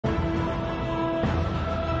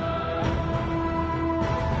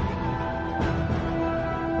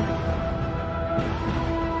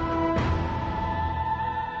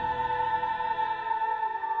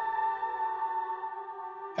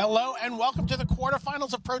Hello and welcome to the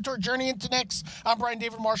quarterfinals of Pro Tour Journey into Knicks. I'm Brian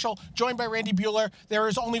David Marshall, joined by Randy Buehler. There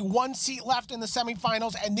is only one seat left in the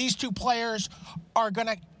semifinals, and these two players are going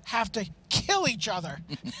to have to kill each other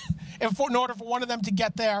in order for one of them to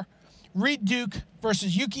get there. Reid Duke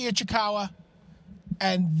versus Yuuki Ichikawa,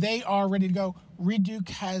 and they are ready to go. Reid Duke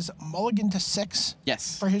has mulligan to 6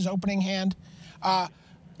 for his opening hand.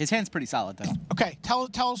 His hand's pretty solid, though. Okay, tell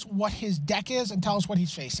us what his deck is and tell us what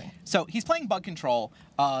he's facing. So he's playing Bug Control.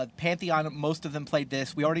 Pantheon, most of them played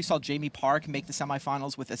this. We already saw Jamie Park make the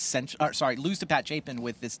semifinals with lose to Pat Chapin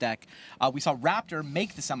with this deck. We saw Raptor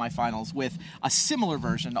make the semifinals with a similar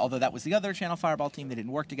version, although that was the other Channel Fireball team. They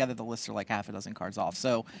didn't work together. The lists are like half a dozen cards off.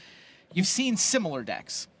 So you've seen similar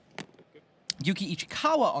decks. Yuuki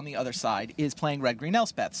Ichikawa, on the other side, is playing Red-Green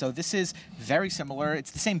Elspeth. So this is very similar.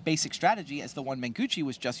 It's the same basic strategy as the one Mengucci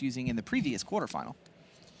was just using in the previous quarterfinal.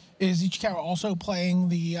 Is Ichikawa also playing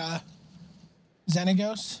the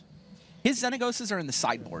Xenagos? His Xenagoses are in the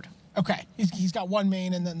sideboard. Okay. He's got one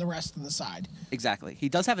main and then the rest on the side. Exactly. He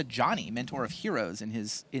does have a Johnny, Mentor of Heroes, in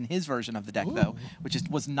his version of the deck, though, which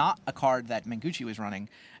was not a card that Mengucci was running.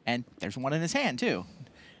 And there's one in his hand, too.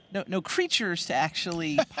 No creatures to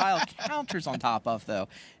actually pile counters on top of, though.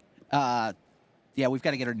 Yeah, we've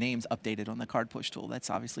got to get our names updated on the card push tool. That's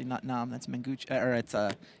obviously not Nam. That's Mengucci, or it's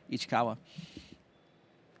Ichikawa.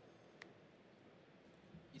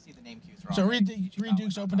 You see the name cues wrong. So Reid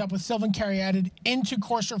Duke's opened up with Sylvan Caryatid into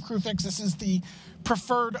Courser of Kruphix. This is the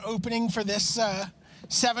preferred opening for this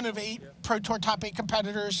 7 of 8 Pro Tour top 8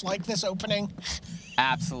 competitors like this opening.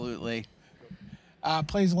 Absolutely.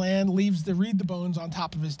 Plays land, leaves the Read the Bones on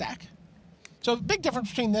top of his deck. So the big difference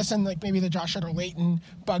between this and like maybe the Josh Utter-Layton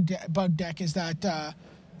bug deck is that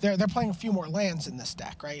they're playing a few more lands in this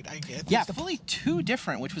deck, right? Yeah, fully 2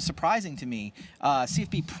 different, which was surprising to me.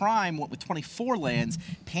 CFB Prime went with 24 lands.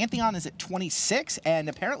 Pantheon is at 26, and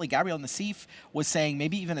apparently Gabriel Nassif was saying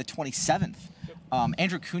maybe even a 27th.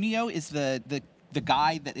 Andrew Cuneo is the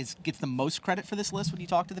guy that gets the most credit for this list when you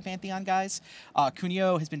talk to the Pantheon guys.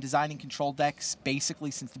 Cuneo has been designing control decks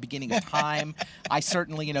basically since the beginning of time. I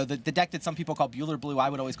certainly, you know, the deck that some people call Buehler Blue, I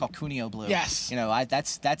would always call Cuneo Blue. Yes. You know,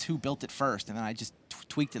 that's who built it first, and then I just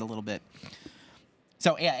tweaked it a little bit.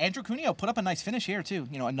 So, yeah, Andrew Cuneo put up a nice finish here, too.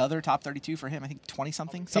 You know, another top 32 for him. I think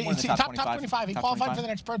 20-something. Somewhere in the top 25. Top 25. He qualified for the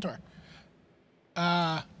next Pro Tour.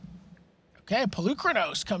 Okay,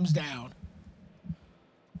 Pelucranos comes down.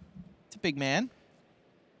 It's a big man.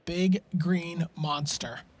 Big green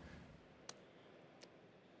monster.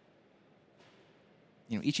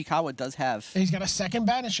 You know, Ichikawa does have... He's got a second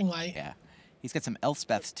Banishing Light. Yeah. He's got some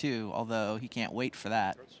Elspeths, too, although he can't wait for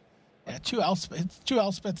that. Yeah, two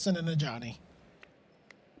Elspeths and an Ajani.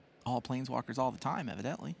 All Planeswalkers all the time,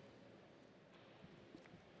 evidently.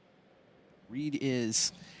 Reid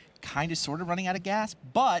is kind of sort of running out of gas,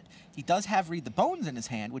 but he does have Read the Bones in his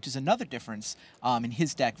hand, which is another difference in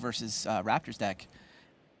his deck versus Raptor's deck.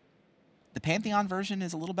 The Pantheon version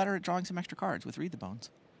is a little better at drawing some extra cards with Read the Bones.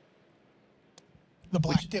 The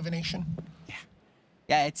Black Divination. Yeah.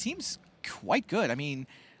 Yeah, it seems quite good. I mean,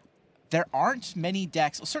 there aren't many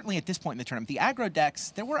decks, well, certainly at this point in the tournament. The aggro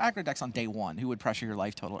decks, there were aggro decks on day 1 who would pressure your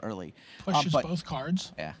life total early. Pushes both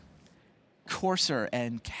cards. Yeah. Courser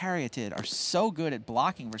and Caryatid are so good at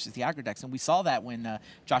blocking versus the aggro decks, and we saw that when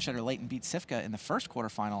Josh Utter-Layton beat Sifka in the first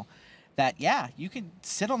quarterfinal. That, yeah, you can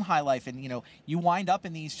sit on High Life and, you know, you wind up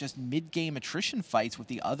in these just mid-game attrition fights with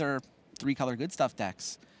the other 3-color good stuff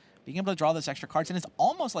decks. Being able to draw those extra cards, and it's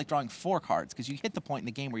almost like drawing 4 cards because you hit the point in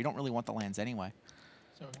the game where you don't really want the lands anyway.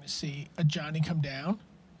 So we're going to see a Johnny come down.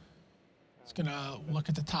 He's going to look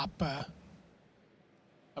at the top of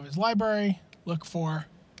his library, look for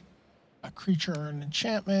a creature or an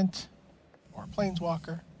enchantment, or a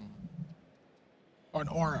planeswalker, or an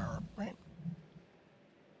aura, right?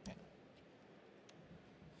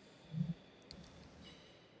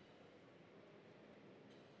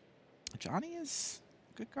 Johnny is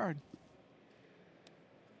a good card.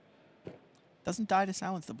 Doesn't die to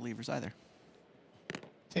silence the believers either.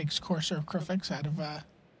 Takes Courser of Kruphix out of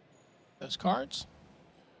those cards.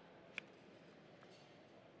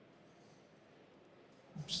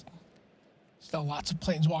 Still lots of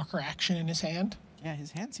Planeswalker action in his hand. Yeah,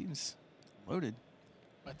 his hand seems loaded.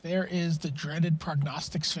 But there is the dreaded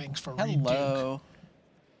Prognostic Sphinx for Reid Duke. Hello.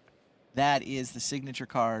 That is the signature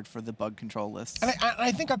card for the bug control list. And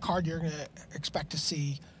I think a card you're going to expect to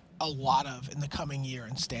see a lot of in the coming year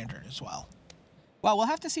in Standard as well. Well, we'll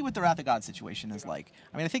have to see what the Wrath of God situation is like.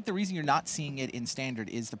 I mean, I think the reason you're not seeing it in Standard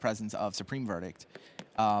is the presence of Supreme Verdict.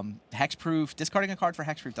 Hexproof, discarding a card for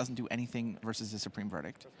Hexproof doesn't do anything versus a Supreme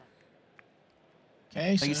Verdict.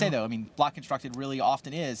 Okay, like you say, though, I mean, Block Constructed really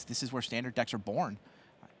often is. This is where Standard decks are born.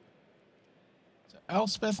 So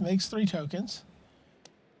Elspeth makes 3 tokens.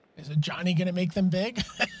 Is a Johnny going to make them big?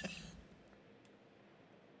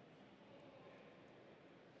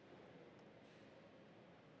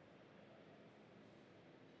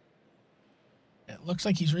 It looks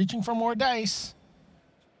like he's reaching for more dice.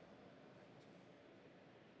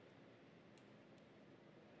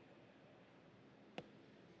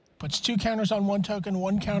 Puts 2 counters on 1 token,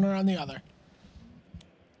 1 counter on the other.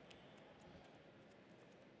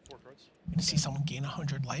 4 cards. Going to see someone gain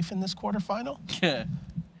 100 life in this quarterfinal. Yeah.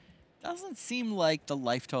 Doesn't seem like the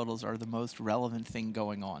life totals are the most relevant thing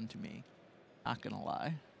going on to me. Not gonna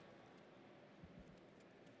lie.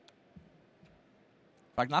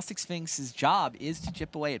 Prognostic Sphinx's job is to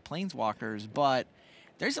chip away at Planeswalkers, but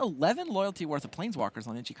there's 11 loyalty worth of Planeswalkers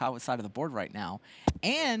on Ichikawa's side of the board right now.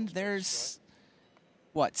 And there's,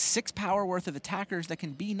 what, 6 power worth of attackers that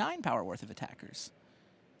can be 9 power worth of attackers.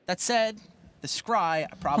 That said, the Scry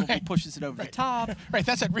probably pushes it over the top. Right,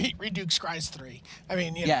 that's at Reid Duke Scry's 3. I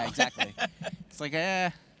mean, you know. Yeah, exactly. It's like,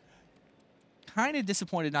 kind of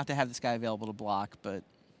disappointed not to have this guy available to block, but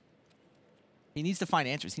he needs to find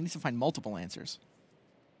answers. He needs to find multiple answers.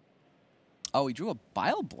 Oh, he drew a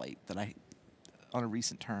Bile Blight that on a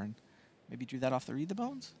recent turn. Maybe drew that off the Read the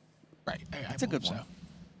Bones? Right, That's a good one. So.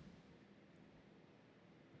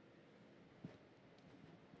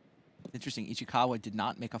 Interesting, Ichikawa did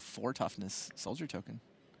not make a 4 toughness soldier token.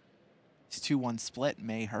 His 2-1 split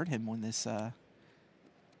may hurt him when this I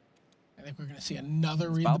think we're going to see another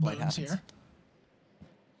Read the Blight Bones happens. here.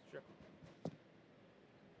 Sure.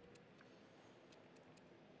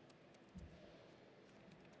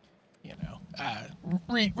 You know,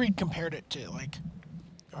 Reid compared it to, like,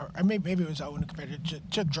 or maybe it was Owen who compared it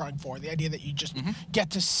to drawing 4. The idea that you just get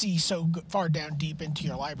to see so far down deep into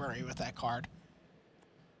your library with that card.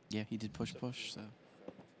 Yeah, he did push, so.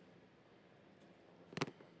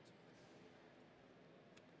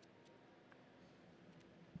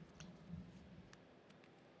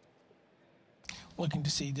 Looking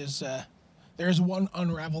to see, there's one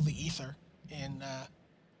Unravel the Ether in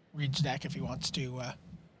Reid's deck if he wants to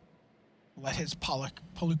let his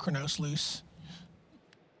Polychronos loose.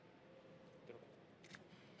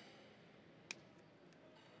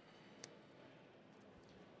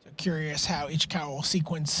 So curious how Ichikawa will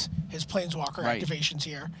sequence his Planeswalker activations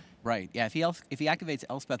here. Right, yeah, if he activates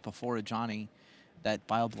Elspeth before a Johnny, that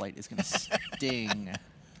Bile Blight is going to sting.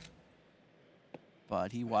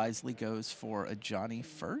 But he wisely goes for a Johnny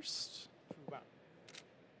first. Wow,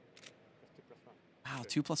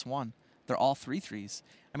 2+1. They're all 3/3s.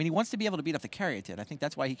 I mean, he wants to be able to beat up the Caryatid. I think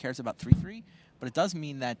that's why he cares about 3/3. But it does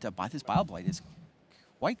mean that this Bile Blight is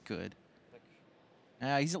quite good.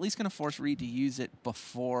 He's at least going to force Reid to use it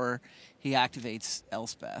before he activates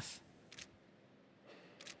Elspeth.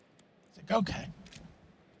 It's like, okay.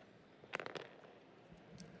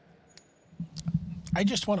 I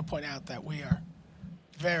just want to point out that we are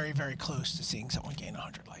very, very close to seeing someone gain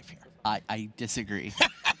 100 life here. I disagree.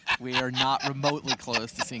 We are not remotely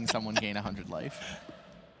close to seeing someone gain 100 life.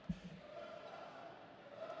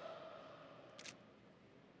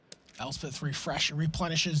 Elspeth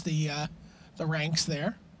replenishes the ranks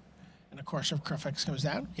there. And of course, if Crufix comes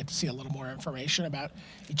down, we get to see a little more information about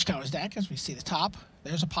Ichikawa's deck as we see the top.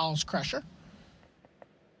 There's Apollo's Crusher.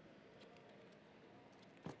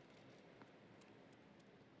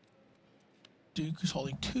 Duke, who's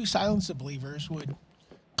holding 2 Silence of Believers, would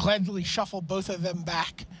gladly shuffle both of them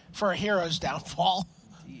back for a hero's downfall.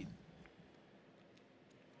 Indeed.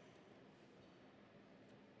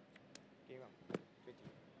 Game on.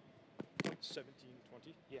 20. 17,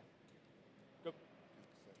 20. Yeah. Go.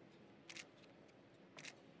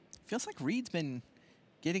 Feels like Reid's been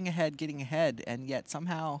getting ahead, and yet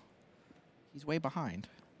somehow he's way behind.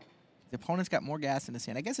 The opponent's got more gas in his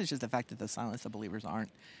hand. I guess it's just the fact that the Silence of Believers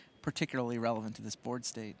aren't particularly relevant to this board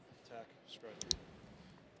state. Attack. Strike.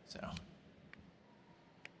 So,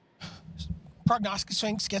 Prognostic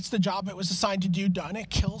Sphinx gets the job it was assigned to do done.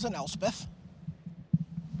 It kills an Elspeth.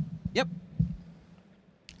 Yep.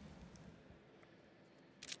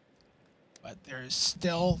 But there is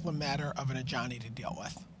still the matter of an Ajani to deal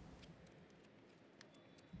with.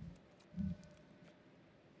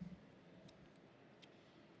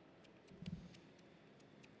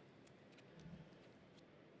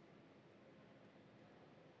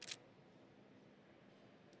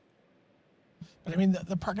 But I mean,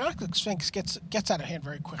 the Prognostic Sphinx gets out of hand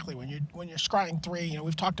very quickly when you're scrying 3. You know,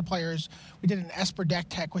 we've talked to players. We did an Esper deck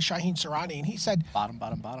tech with Shaheen Sarani, and he said, Bottom.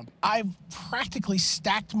 I've practically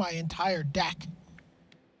stacked my entire deck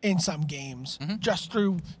in some games just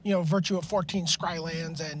through, you know, virtue of 14 scry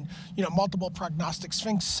lands and, you know, multiple Prognostic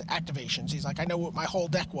Sphinx activations. He's like, I know what my whole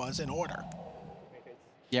deck was in order.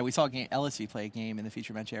 Yeah, we saw LSV play a game in the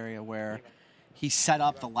feature bench area where he set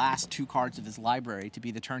up the last 2 cards of his library to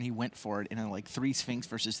be the turn he went for it in a like 3 Sphinx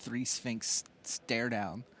versus 3 Sphinx stare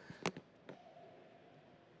down. Of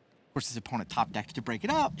course, his opponent top decked to break it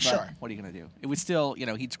up. But Sure. what are you gonna do? It was still, you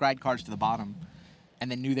know, he'd scryed cards to the bottom, and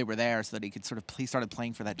then knew they were there, so that he could sort of he started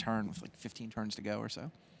playing for that turn with like 15 turns to go or so.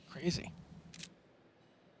 Crazy.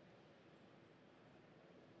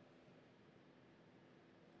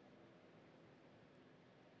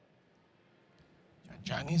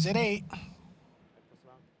 Johnny's at 8.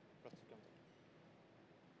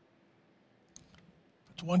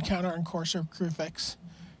 Puts 1 counter on Corsair Crufix,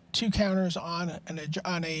 2 counters on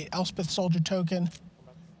a Elspeth Soldier token,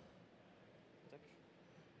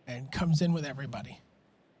 and comes in with everybody.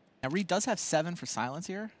 Now Reid does have 7 for silence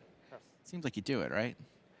here. Seems like you do it, right? Yeah,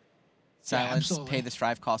 Silence, absolutely. pay the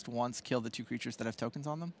strive cost once, kill the 2 creatures that have tokens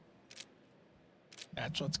on them.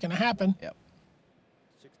 That's what's going to happen. Yep.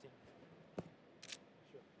 16.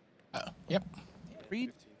 Yep.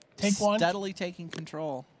 Reid Take 1. steadily taking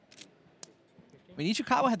control. I mean,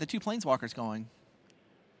 Ichikawa had the 2 planeswalkers going,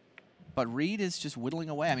 but Reid is just whittling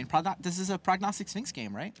away. I mean, this is a prognostic Sphinx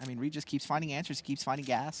game, right? I mean, Reid just keeps finding answers, keeps finding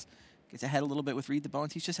gas, gets ahead a little bit with Reid the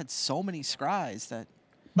Bones. He's just had so many scries that...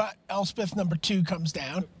 But Elspeth number 2 comes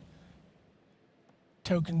down.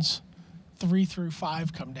 Tokens 3 through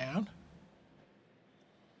 5 come down.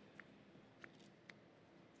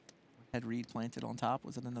 Had Reid planted on top?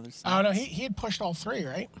 Was it another Oh, silence? no, he had pushed all 3,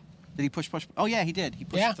 right? Did he push? Oh, yeah, he did. He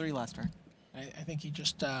pushed 3 last turn. I think he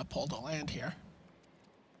just pulled a land here.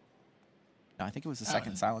 No, I think it was the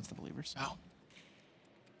second silence the believers. Oh.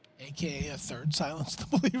 AKA a 3rd silence the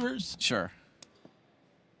believers. Sure.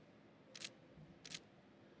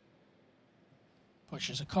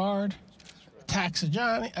 Pushes a card. Attacks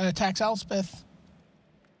attacks Elspeth.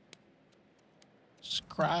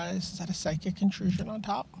 Scries. Is that a psychic intrusion on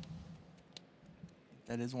top?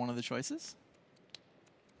 That is one of the choices.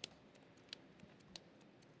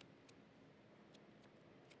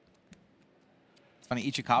 It's funny,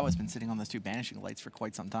 Ichikawa's been sitting on those 2 banishing lights for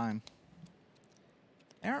quite some time.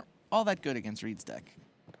 They aren't all that good against Reid's deck.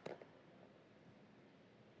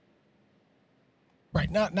 Right,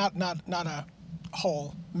 not a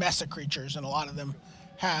whole mess of creatures, and a lot of them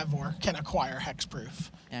have or can acquire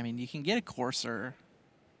hexproof. I mean, you can get a Courser.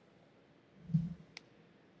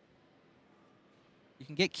 You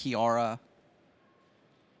can get Kiara,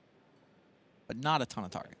 but not a ton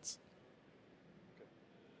of targets.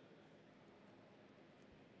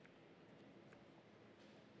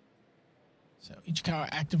 So Ichikawa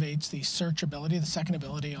activates the search ability, the second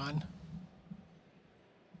ability on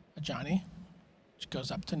Johnny, which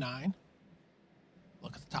goes up to 9.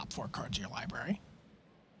 Look at the top 4 cards of your library.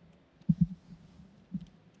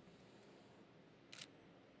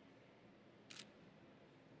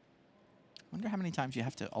 I wonder how many times you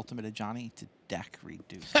have to ultimate a Johnny to deck Reid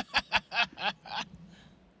Duke.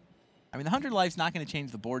 I mean, the 100 life's not going to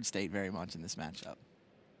change the board state very much in this matchup.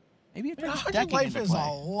 Maybe it brings 100 decking life into is play.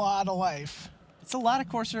 a lot of life. It's a lot of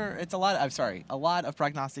Courser. It's a lot. I'm sorry, a lot of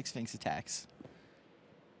prognostic Sphinx attacks.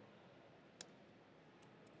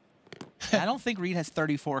 I don't think Reid has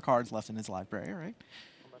 34 cards left in his library, right?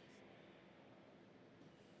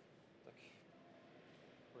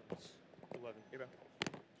 11. Eva.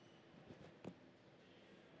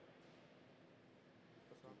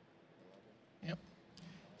 Yep.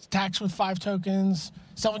 Attacks with 5 tokens.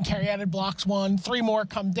 7 Caryatid blocks 1. 3 more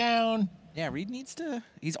come down. Yeah, Reid needs to...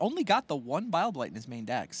 He's only got the 1 Bile Blight in his main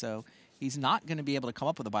deck, so he's not going to be able to come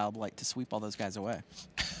up with a Bile Blight to sweep all those guys away.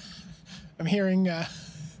 I'm hearing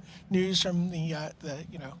news from the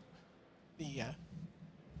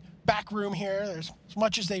back room here. There's as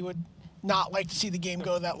much as they would not like to see the game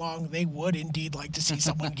go that long, they would indeed like to see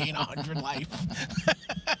someone gain 100 life.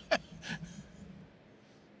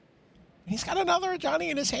 He's got another Johnny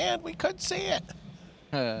in his hand. We could see it.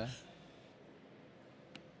 I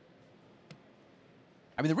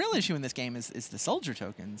mean, the real issue in this game is the soldier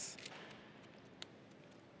tokens.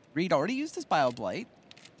 Reid already used his Bile Blight.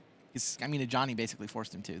 A Johnny basically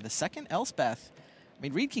forced him to. The second Elspeth, I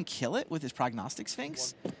mean, Reid can kill it with his Prognostic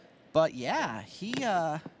Sphinx, but yeah, he's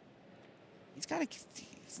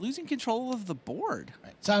losing control of the board.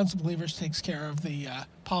 Right. Silence of Believers takes care of the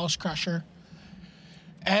Polish Crusher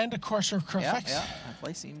and a Courser of Crufix. Yeah, that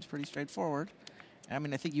play seems pretty straightforward. And I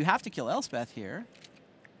mean, I think you have to kill Elspeth here.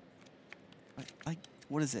 Like,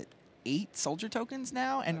 what is it? 8 soldier tokens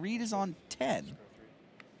now, and Reid is on 10.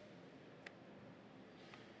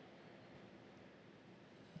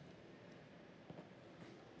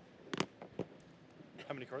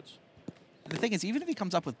 How many cards? the thing is, even if he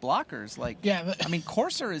comes up with blockers, like, Yeah, I mean,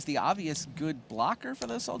 Courser is the obvious good blocker for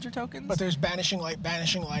those soldier tokens. but there's Banishing Light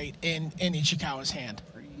in Ichikawa's hand.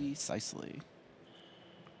 Precisely.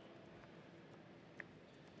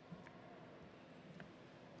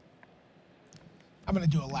 I'm going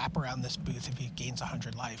to do a lap around this booth if he gains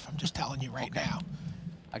 100 life. I'm just telling you right now.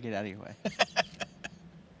 I'll get out of your way.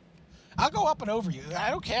 I'll go up and over you. I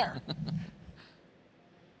don't care.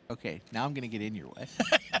 Okay, now I'm going to get in your way.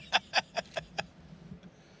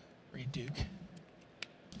 Reid Duke.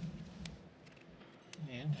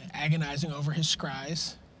 And agonizing over his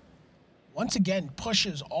scries. Once again,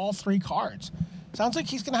 pushes all 3 cards. Sounds like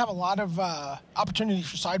he's going to have a lot of opportunities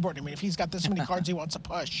for sideboard. I mean, if he's got this many cards he wants to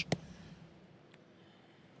push.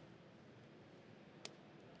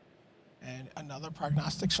 And another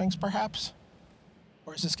Prognostic Sphinx, perhaps?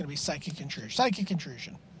 Or is this going to be Psychic Intrusion? Psychic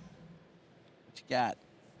Intrusion. What you got?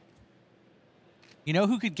 You know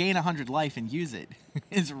who could gain 100 life and use it?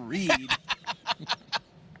 Is Reid.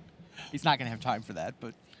 He's not going to have time for that,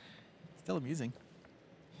 but still amusing.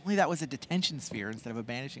 Only that was a detention sphere instead of a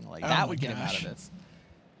banishing light. Oh That my would get him out gosh. of this.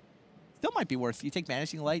 Still might be worth. You take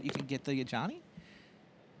banishing light, you can get the Johnny.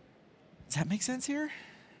 Does that make sense here?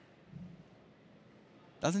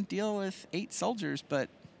 Doesn't deal with 8 soldiers, but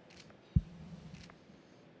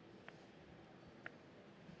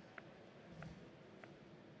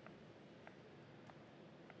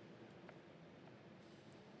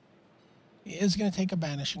He is going to take a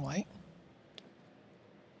Banishing Light.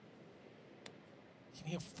 Can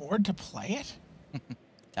he afford to play it?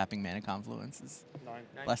 tapping Mana Confluence is 9.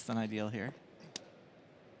 less than ideal here.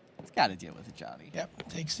 He's got to deal with a Johnny. Yep,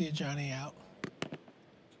 takes the Ajani out.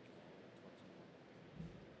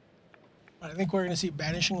 But I think we're going to see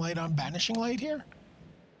Banishing Light on Banishing Light here.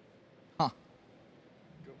 Huh.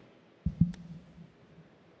 Go.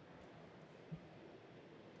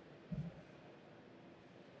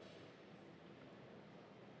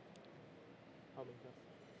 How many cards?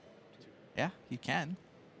 2. Yeah, you can.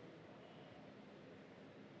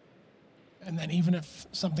 And then even if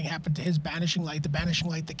something happened to his Banishing Light, the Banishing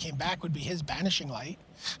Light that came back would be his Banishing Light.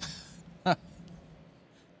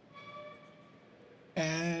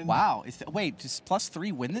 And Wow. Wait, does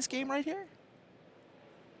 +3 win this game right here?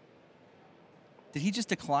 Did he just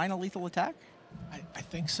decline a lethal attack? I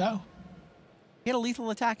think so. He had a lethal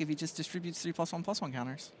attack if he just distributes 3+1/+1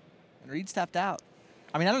 counters. And Reid's tapped out.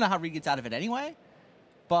 I mean, I don't know how Reid gets out of it anyway,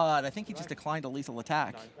 but I think he just declined a lethal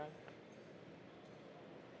attack. 9 back.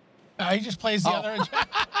 He just plays the Oh. other.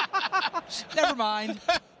 Never mind.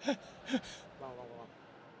 Wow.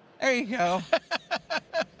 There you go.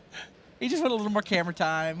 He just went a little more camera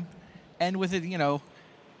time. And with it, you know,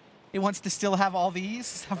 he wants to still have all these.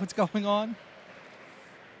 Is that what's going on?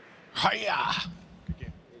 Hiya! Good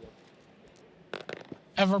game. There you go.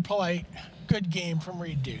 Ever polite. Good game from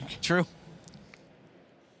Reid Duke. True.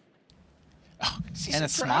 Oh, sees And a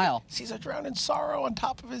drown- smile. Sees a Drown in Sorrow on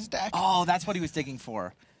top of his deck. Oh, that's what he was digging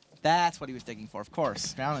for. That's what he was digging for, of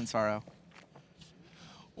course. Drown in Sorrow.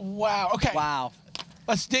 Wow. Okay. Wow.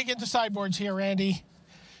 Let's dig into sideboards here, Randy.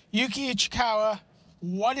 Yuuki Ichikawa,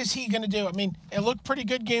 what is he going to do? I mean, it looked pretty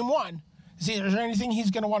good game 1. Is there anything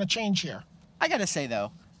he's going to want to change here? I gotta say,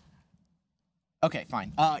 though. Okay,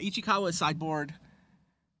 fine. Ichikawa's sideboard.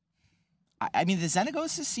 I mean, the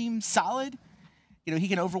Xenagoses seem solid. You know, he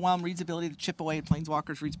can overwhelm Reid's ability to chip away at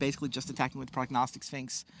Planeswalkers. Reid's basically just attacking with Prognostic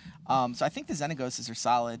Sphinx. So I think the Xenagoses are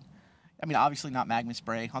solid. I mean, obviously not Magma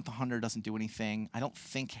Spray. Hunt the Hunter doesn't do anything. I don't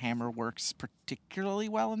think Hammer works particularly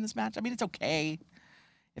well in this match. I mean, it's okay.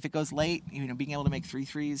 If it goes late, you know, being able to make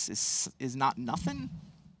 3/3s is not nothing.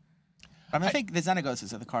 I mean, I think the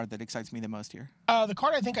Xenagoses are the card that excites me the most here. The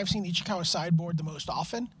card I think I've seen Ichikawa sideboard the most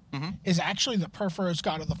often is actually the Perforos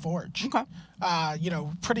God of the Forge. Okay. You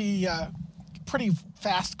know, pretty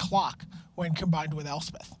fast clock when combined with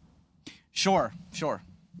Elspeth. Sure, sure.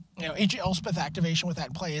 You know, each Elspeth activation with that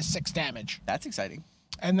in play is 6 damage. That's exciting.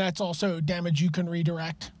 And that's also damage you can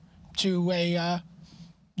redirect to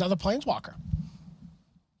another Planeswalker.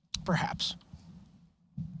 Perhaps.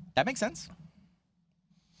 That makes sense.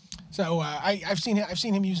 So I've seen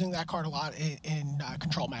him using that card a lot in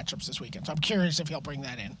control matchups this weekend. So I'm curious if he'll bring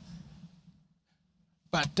that in.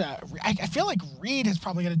 But I feel like Reid is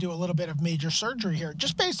probably going to do a little bit of major surgery here,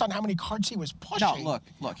 just based on how many cards he was pushing. No,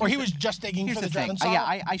 look. Or he here's was just digging Here's for the the Drown thing. in Sorrow.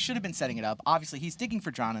 Yeah, I should have been setting it up. Obviously, he's digging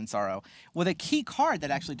for Drown in Sorrow with a key card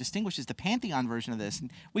that actually distinguishes the Pantheon version of this.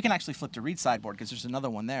 And we can actually flip to Reid's sideboard because there's another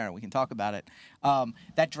one there. We can talk about it.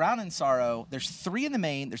 That Drown in Sorrow, there's 3 in the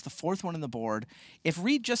main. There's the 4th one in the board. If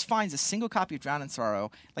Reid just finds a single copy of Drown in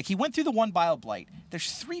Sorrow, like he went through the 1 Bile Blight,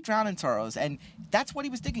 there's 3 Drown in Sorrows, and that's what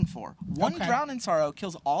he was digging for. One Okay. Drown in Sorrow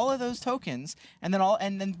kills all of those tokens, and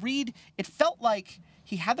then Reid. It felt like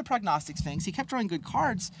he had the prognostics things. He kept drawing good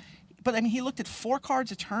cards, but I mean, he looked at 4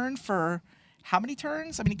 cards a turn for how many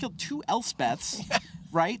turns? I mean, he killed 2 Elspeths,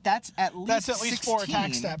 right? That's at least 4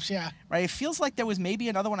 attack steps. Yeah. Right. It feels like there was maybe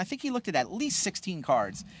another one. I think he looked at least 16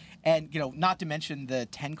 cards. And, not to mention the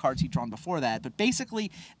 10 cards he'd drawn before that. But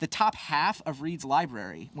basically, the top half of Reid's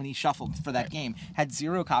library, when he shuffled for that game, had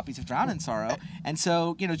 0 copies of Drown in Sorrow. And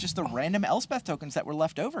so, just the random Elspeth tokens that were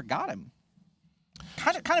left over got him.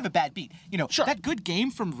 Kind of a bad beat. Sure. That good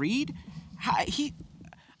game from Reid,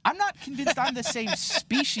 I'm not convinced I'm the same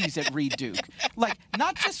species at Reid Duke. Like,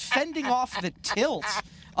 not just fending off the tilt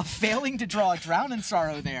of failing to draw a Drown in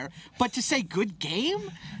Sorrow there, but to say good game?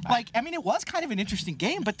 Like, I mean, it was kind of an interesting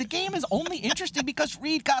game, but the game is only interesting because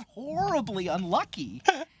Reid got horribly unlucky.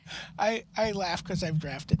 I laugh because I've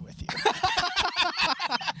drafted with you.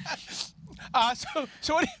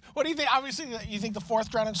 So what do you think? Obviously, you think the 4th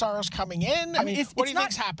Drown in Sorrow is coming in? I mean, what do you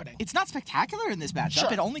think's happening? It's not spectacular in this matchup.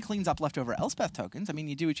 Sure. It only cleans up leftover Elspeth tokens. I mean,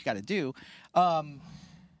 you do what you got to do.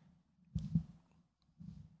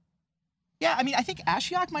 Yeah, I mean, I think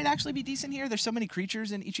Ashiok might actually be decent here. There's so many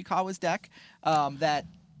creatures in Ichikawa's deck that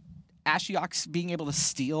Ashiok's being able to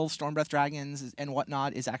steal Stormbreath Dragons and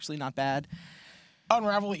whatnot is actually not bad.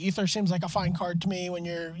 Unravel the Ether seems like a fine card to me when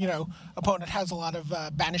your opponent has a lot of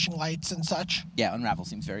Banishing Lights and such. Yeah, Unravel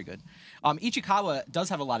seems very good. Ichikawa does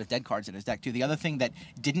have a lot of dead cards in his deck, too. The other thing that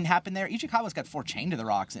didn't happen there, Ichikawa's got 4 Chain to the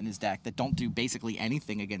Rocks in his deck that don't do basically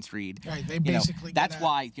anything against Reid. Right, they basically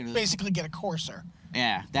basically get a Courser.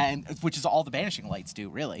 Yeah, which is all the Banishing Lights do,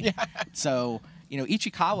 really. Yeah. So,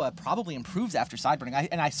 Ichikawa probably improves after sideboarding.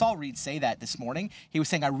 And I saw Reid say that this morning. He was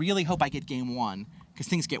saying, I really hope I get game 1. Because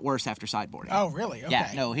things get worse after sideboarding. Oh, really? Okay.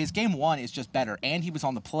 Yeah, no, his game 1 is just better. And he was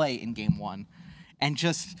on the play in game 1. And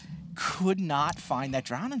just could not find that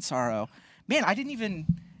Drown in Sorrow. Man, I didn't even...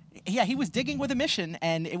 Yeah, he was digging with a mission,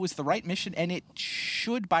 and it was the right mission, and it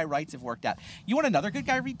should, by rights, have worked out. You want another good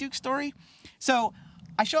guy Reid Duke story? So,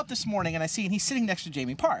 I show up this morning, and I see, and he's sitting next to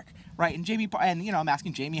Jamie Park, right? And I'm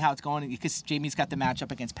asking Jamie how it's going, because Jamie's got the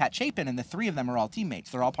matchup against Pat Chapin, and the 3 of them are all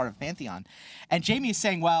teammates. They're all part of Pantheon. And Jamie is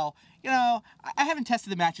saying, well, I haven't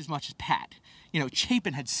tested the match as much as Pat.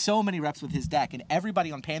 Chapin had so many reps with his deck, and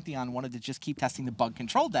everybody on Pantheon wanted to just keep testing the bug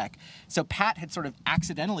control deck. So Pat had sort of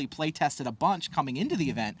accidentally play tested a bunch coming into the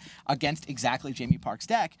event against exactly Jamie Park's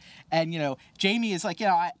deck. And, Jamie is like,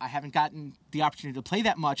 I haven't gotten the opportunity to play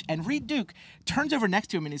that much. And Reid Duke turns over next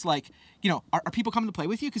to him and he's like, are people coming to play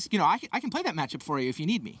with you? Because, I can play that matchup for you if you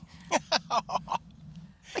need me.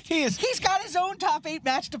 He's got his own top 8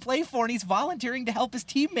 match to play for, and he's volunteering to help his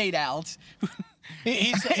teammate out.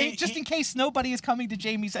 Just in case nobody is coming to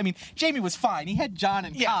Jamie's. I mean, Jamie was fine. He had John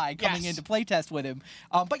and Kai coming in to play test with him.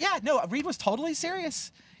 But yeah, no, Reid was totally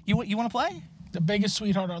serious. You want to play? The biggest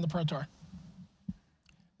sweetheart on the Pro Tour.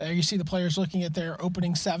 There you see the players looking at their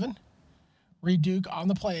opening 7. Reid Duke on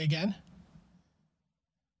the play again.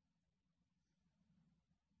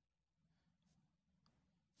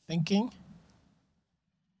 Thinking.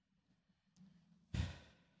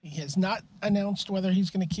 He has not announced whether he's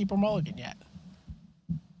going to keep or mulligan yet.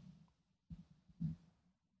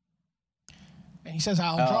 And he says,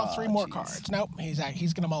 I'll draw 3 more cards. Nope, he's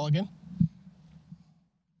going to mulligan.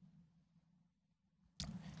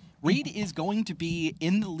 Reid is going to be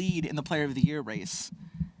in the lead in the Player of the Year race,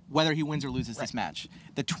 whether he wins or loses this match.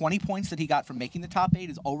 The 20 points that he got from making the top 8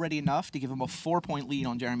 is already enough to give him a 4-point lead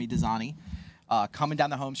on Jeremy Dezani coming down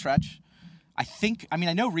the home stretch.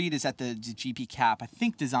 I know Reid is at the GP cap. I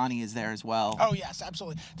think Dezani is there as well. Oh, yes,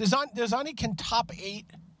 absolutely. Dezani can top 8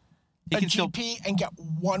 a GP and get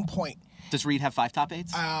 1 point. Does Reid have 5 top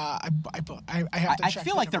 8s? I have to check. I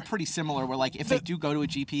feel like they're pretty similar, where like if they do go to a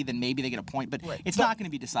GP, then maybe they get a point, but it's not going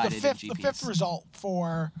to be decided in GPs. The 5th result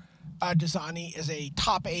for Dezani is a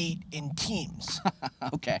top 8 in teams.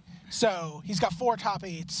 Okay. So he's got 4 top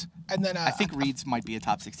 8s, and then I think Reid's might be a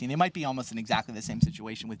top 16. They might be almost in exactly the same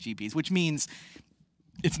situation with GPs, which means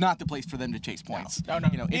it's not the place for them to chase points. No.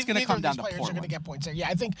 It's going to come down to Portland. Players are going to get points there. Yeah,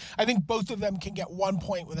 I think both of them can get 1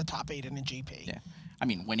 point with a top 8 in a GP. Yeah. I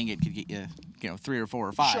mean, winning it could get you, 3 or 4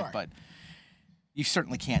 or 5, sure. But you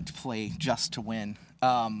certainly can't play just to win.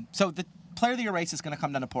 So the Player of the Year race is going to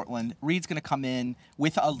come down to Portland. Reid's going to come in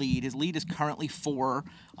with a lead. His lead is currently 4.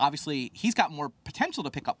 Obviously, he's got more potential to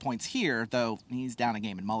pick up points here, though he's down a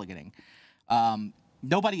game in mulliganing.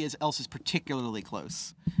 Nobody else is particularly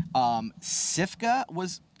close. Sifka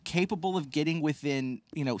was capable of getting within,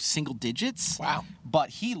 single digits. Wow. But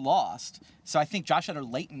he lost. So I think Josh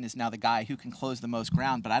Utter-Layton is now the guy who can close the most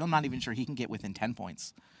ground, but I'm not even sure he can get within 10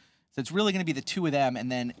 points. So it's really going to be the 2 of them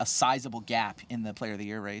and then a sizable gap in the Player of the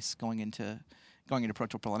Year race going into going into Pro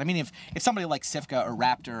Tour Portland. I mean, if somebody like Sivka or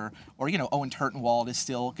Raptor or, you know, Owen Turtenwald is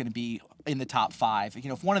still going to be in the top 5, you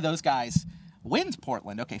know, if one of those guys wins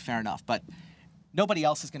Portland, okay, fair enough. But nobody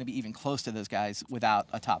else is going to be even close to those guys without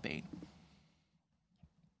a top 8.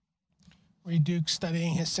 Reid Duke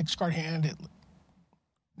studying his 6-card hand.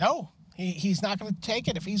 No, he's not going to take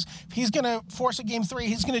it. If he's going to force a game 3,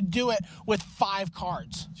 he's going to do it with 5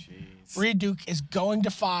 cards. Jeez. Reid Duke is going to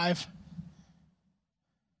 5.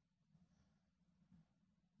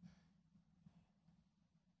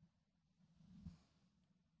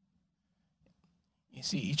 You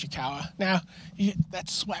see Ichikawa. Now, that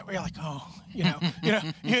sweat where you're like, oh,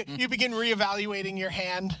 you begin reevaluating your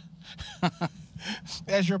hand.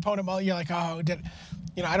 As your opponent, you're like, oh,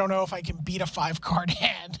 I don't know if I can beat a 5-card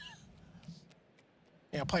hand.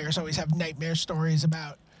 Players always have nightmare stories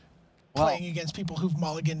about playing against people who've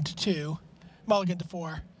mulliganed to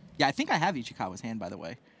 4. Yeah, I think I have Ichikawa's hand, by the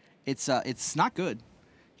way. It's not good.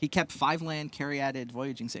 He kept 5-land, carry-added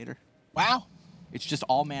Voyaging Satyr. Wow. It's just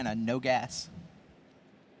all mana, no gas.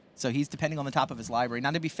 So he's depending on the top of his library.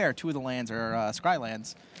 Now, to be fair, 2 of the lands are Scry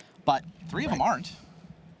lands, but 3 of them aren't.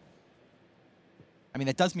 I mean,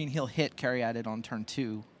 that does mean he'll hit carry-added on turn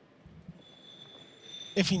 2.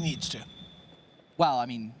 If he needs to. Well, I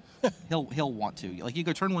mean, he'll want to. Like, you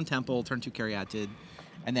go turn 1 Temple, turn 2 carry-added,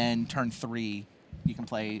 and then turn 3, you can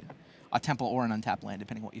play a Temple or an untapped land,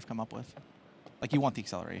 depending on what you've come up with. Like, you want the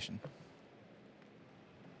acceleration.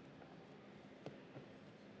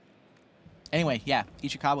 Anyway, yeah,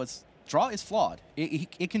 Ichikawa's draw is flawed.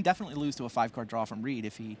 It can definitely lose to a 5-card draw from Reid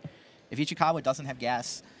if Ichikawa doesn't have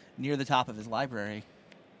gas near the top of his library,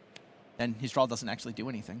 then his draw doesn't actually do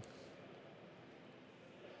anything.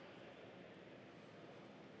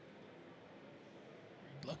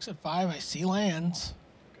 Looks at 5. I see lands.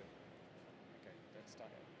 Okay, that's time.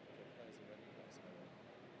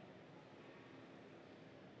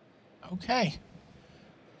 Okay.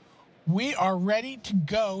 We are ready to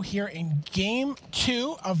go here in Game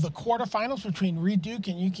 2 of the quarterfinals between Reid Duke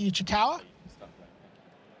and Yuuki Ichikawa.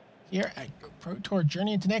 Here at Pro Tour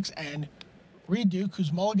Journey into Nyx, and Reid Duke, who's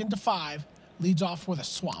mulliganed to 5, leads off with a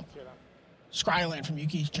Swamp. Scryland from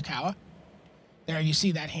Yuuki Ichikawa. There you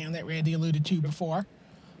see that hand that Randy alluded to before.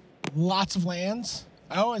 Lots of lands.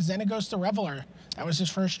 Oh, and then it goes to Reveler. That was his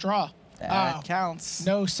first draw. That counts.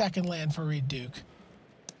 No second land for Reid Duke.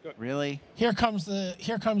 Really? Here comes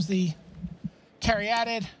the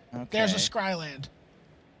carry-added. Okay. There's a Scryland.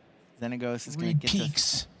 Xenagos is going Reid to get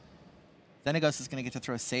peeks. Xenagos is going to get to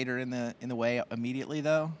throw Satyr in the way immediately,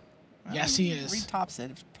 though. Yes, he is. Reid tops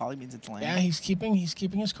it. It probably means it's land. Yeah, he's keeping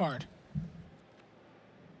his card.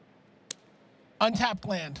 Untapped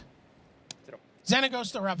land.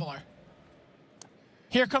 Xenagos the Reveler.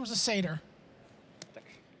 Here comes the Satyr.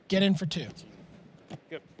 Get in for 2.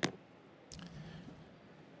 Good.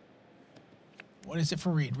 What is it for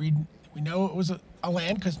Reid? Reid, we know it was a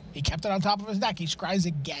land because he kept it on top of his deck. He scries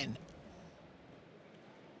again.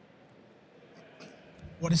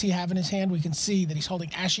 What does he have in his hand? We can see that he's holding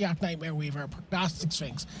Ashiok Nightmare Weaver, a Prognostic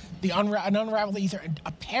Sphinx, an Unraveled Ether, and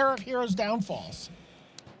a pair of Heroes Downfalls.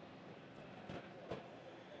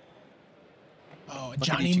 Oh, a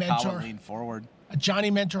Johnny Mentor. Lean forward. A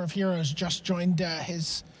Johnny Mentor of Heroes just joined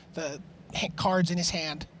the cards in his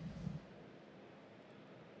hand.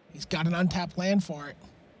 He's got an untapped land for it.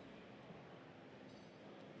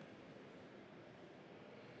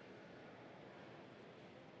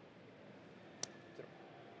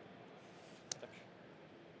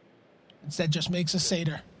 Instead, just makes a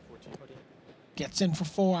Satyr. Gets in for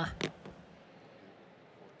 4.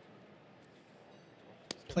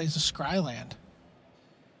 Plays a Scryland.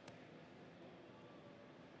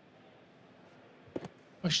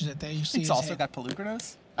 Pushes it there. You see He's his also hand. got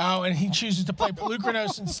Pelucranos. Oh, and he chooses to play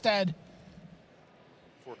Pelucranos instead.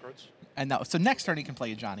 4 cards. And so next turn he can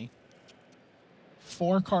play a Johnny.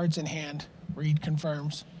 4 cards in hand. Reid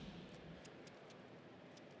confirms.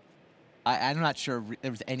 I'm not sure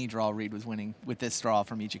there was any draw Reid was winning with this draw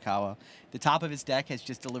from Ichikawa. The top of his deck has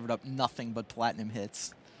just delivered up nothing but platinum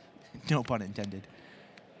hits. No pun intended.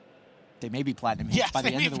 They may be platinum hits by the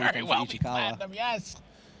end of the weekend for Ichikawa. Platinum, yes.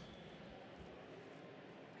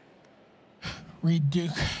 Reid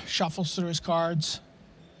Duke shuffles through his cards.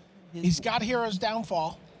 He's got Hero's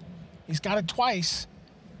Downfall. He's got it twice,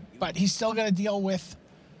 but he's still going to deal with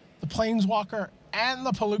the Planeswalker and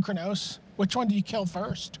the Pelucranos. Which one do you kill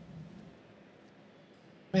first?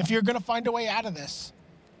 If you're going to find a way out of this.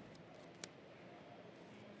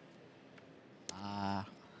 I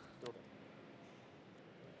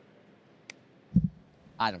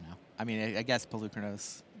don't know. I mean, I guess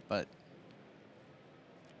Pelucranos, but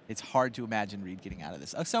It's hard to imagine Reid getting out of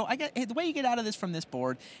this. So the way you get out of this from this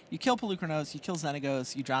board, you kill Pelucranos, you kill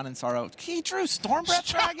Xenagos, you drown in sorrow. He drew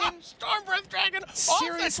Stormbreath Dragon? Stormbreath Dragon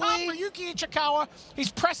Seriously? off the top for Yuuki Ichikawa.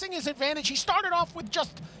 He's pressing his advantage. He started off with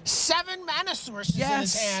just 7 mana sources in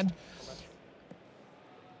his hand.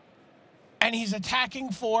 And he's attacking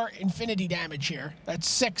for infinity damage here. That's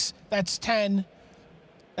 6, that's 10,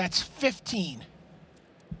 that's 15.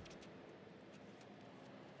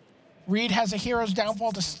 Reid has a hero's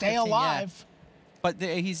downfall to stay alive. Yeah. But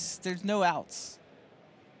there's no outs.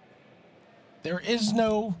 There is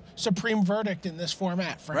no supreme verdict in this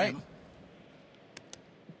format for him.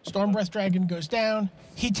 Stormbreath Dragon goes down.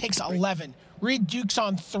 He takes 11. Reid Duke's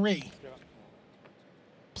on 3.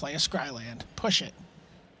 Play a Scryland. Push it.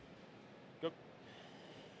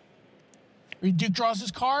 Reid Duke draws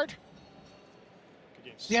his card.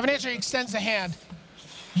 Does he have an answer? He extends the hand.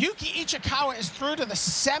 Yuuki Ichikawa is through to the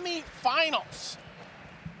semi-finals.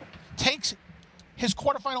 Takes his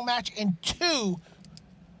quarterfinal match in 2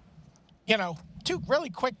 really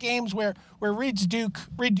quick games where Reid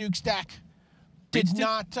Duke's deck did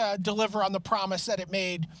not deliver on the promise that it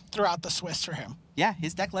made throughout the Swiss for him. Yeah,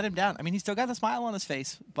 his deck let him down. I mean, he's still got a smile on his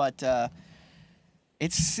face, but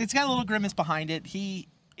it's got a little grimace behind it.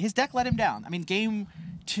 His deck let him down. I mean, game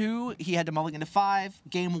 2, he had to mulligan to 5.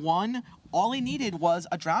 Game 1, all he needed was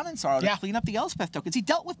a Drown in Sorrow to clean up the Elspeth tokens. He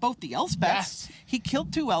dealt with both the Elspeths. Yes. He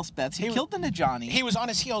killed 2 Elspeths. He killed the Najani. He was on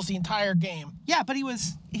his heels the entire game. Yeah, but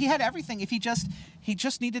he had everything. If he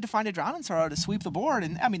just needed to find a Drown in Sorrow to sweep the board,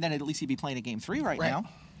 and I mean, then at least he'd be playing a game 3 right now.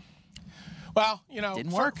 Well, Didn't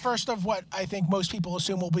work. First of what I think most people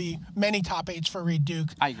assume will be many top 8s for Reid Duke.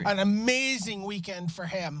 I agree. An amazing weekend for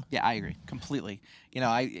him. Yeah, I agree completely.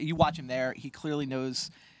 You watch him there. He clearly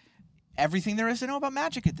knows everything there is to know about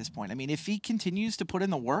Magic at this point. I mean, if he continues to put in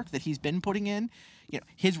the work that he's been putting in,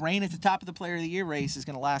 his reign at the top of the Player of the Year race is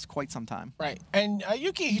going to last quite some time. Right. And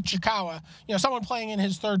Yuuki Ichikawa, someone playing in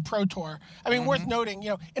his 3rd Pro Tour. I mean, worth noting,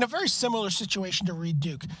 in a very similar situation to Reid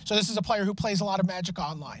Duke. So this is a player who plays a lot of Magic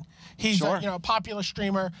online. He's a popular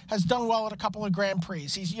streamer, has done well at a couple of Grand Prix.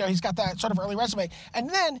 He's got that sort of early resume. And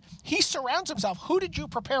then he surrounds himself. Who did you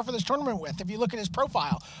prepare for this tournament with? If you look at his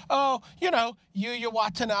profile, Yuya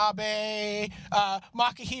Watanabe,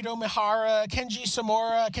 Makihito Mihara, Kenji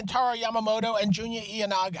Samura, Kentaro Yamamoto, and Junya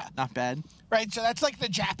Ianaga. Not bad. Right, so that's like the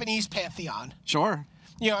Japanese pantheon. Sure.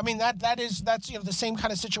 I mean, that's the same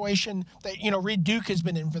kind of situation that, Reid Duke has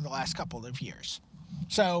been in for the last couple of years.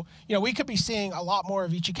 So, we could be seeing a lot more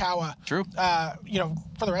of Ichikawa. True.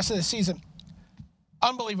 For the rest of the season.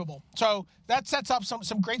 Unbelievable. So that sets up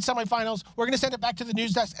some great semifinals. We're going to send it back to the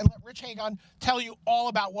news desk and let Rich Hagon tell you all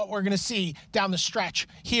about what we're going to see down the stretch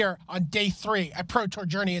here on day 3 at Pro Tour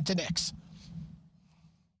Journey into Nyx.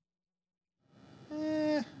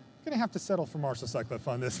 Gonna have to settle for Marshall Sutcliffe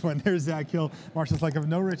on this one. There's Zach Hill. Marshall's like,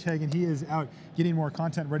 no Rich Hagan. He is out getting more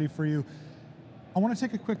content ready for you. I want to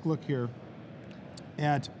take a quick look here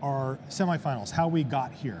at our semifinals, how we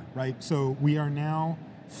got here, right? So we are now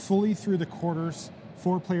fully through the quarters.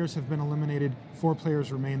 4 players have been eliminated. 4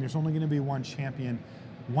 players remain. There's only going to be 1 champion.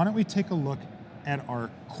 Why don't we take a look at our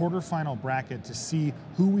quarterfinal bracket to see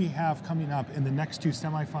who we have coming up in the next 2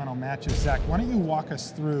 semifinal matches. Zach, why don't you walk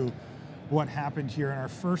us through what happened here in our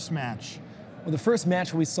first match? Well, the first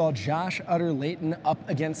match we saw Josh Utter-Layton up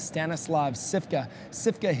against Stanislav Sivka.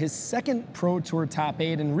 Sivka, his 2nd Pro Tour top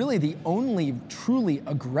 8 and really the only truly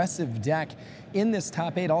aggressive deck in this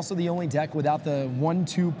top 8. Also the only deck without the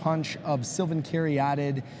 1-2 punch of Sylvan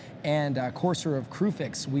Caryatid and Courser of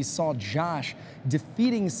Krufix. We saw Josh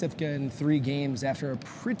defeating Sivka in 3 games after a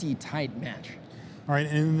pretty tight match. All right,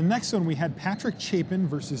 and in the next one we had Patrick Chapin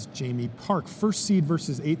versus Jamie Park. 1st seed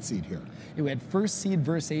versus 8th seed here. We had 1st seed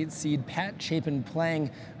versus 8th seed. Pat Chapin playing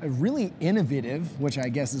a really innovative, which I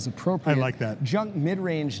guess is appropriate, I like that, junk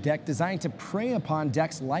mid-range deck designed to prey upon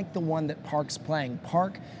decks like the one that Park's playing.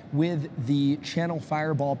 Park with the Channel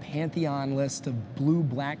Fireball Pantheon list of blue,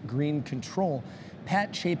 black, green control.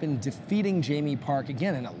 Pat Chapin defeating Jamie Park,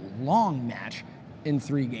 again, in a long match in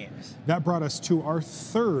 3 games. That brought us to our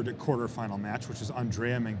 3rd quarterfinal match, which is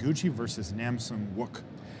Andrea Mengucci versus Namsung Wook.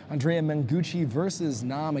 Andrea Mengucci versus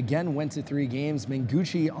Nam again went to 3 games.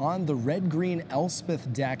 Mengucci on the red-green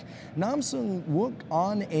Elspeth deck. Namsung Wook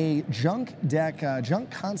on a junk deck,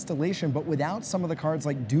 junk constellation, but without some of the cards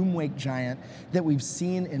like Doomwake Giant that we've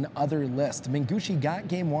seen in other lists. Mengucci got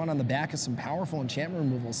game 1 on the back of some powerful enchantment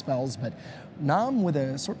removal spells, but Nam with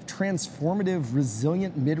a sort of transformative,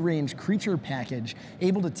 resilient mid-range creature package,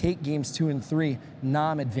 able to take games 2 and 3.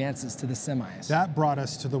 Nam advances to the semis. That brought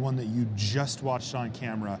us to the one that you just watched on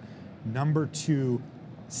camera. Number 2,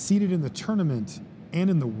 seeded in the tournament and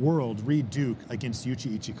in the world, Reid Duke against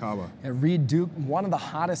Yuuki Ichikawa. And Reid Duke, one of the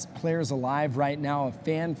hottest players alive right now, a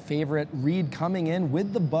fan favorite. Reid coming in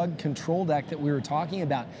with the bug control deck that we were talking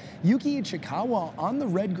about. Yuuki Ichikawa on the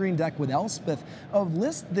red-green deck with Elspeth, a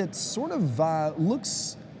list that sort of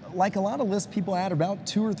looks like a lot of lists people had about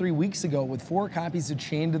 2 or 3 weeks ago with 4 copies of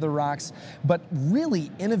Chained to the Rocks, but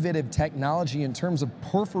really innovative technology in terms of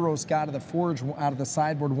Porphyros out of the Forge, out of the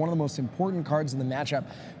sideboard, one of the most important cards in the matchup.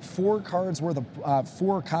 4 cards worth of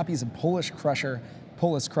 4 copies of Polish Crusher,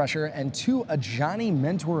 and 2 Ajani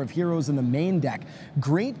Mentor of Heroes in the main deck.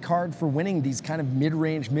 Great card for winning these kind of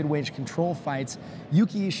mid-range, mid-range control fights.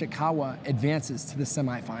 Yuuki Ichikawa advances to the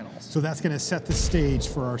semifinals. So that's going to set the stage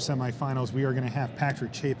for our semifinals. We are going to have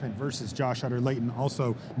Patrick Chapin versus Josh Utter-Layton,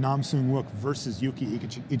 also Namsoong Wook versus Yuuki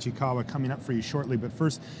Ichikawa coming up for you shortly. But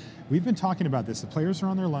first, we've been talking about this. The players are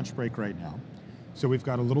on their lunch break right now. So we've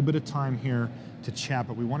got a little bit of time here to chat,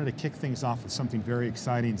 but we wanted to kick things off with something very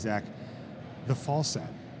exciting, Zach. The fall set.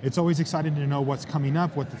 It's always exciting to know what's coming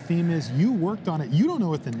up, what the theme is. You worked on it. You don't know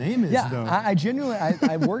what the name is, though. I genuinely,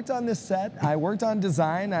 I worked on this set. I worked on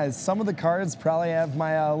design. Some of the cards probably have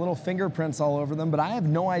my little fingerprints all over them, but I have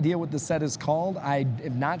no idea what the set is called. I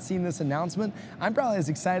have not seen this announcement. I'm probably as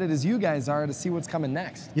excited as you guys are to see what's coming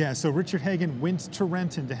next. Yeah, so Richard Hagan went to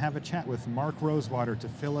Renton to have a chat with Mark Rosewater to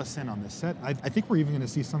fill us in on this set. I think we're even going to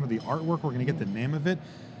see some of the artwork. We're going to get the name of it.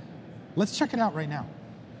 Let's check it out right now.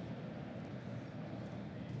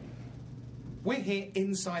 We're here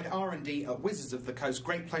inside R&D at Wizards of the Coast.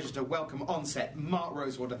 Great pleasure to welcome on set Mark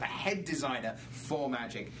Rosewater, the head designer for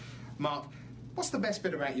Magic. Mark, what's the best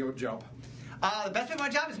bit about your job? The best bit of my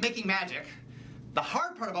job is making magic. The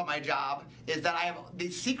hard part about my job is that I have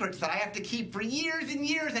these secrets that I have to keep for years and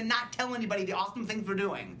years and not tell anybody the awesome things we're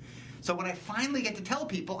doing. So when I finally get to tell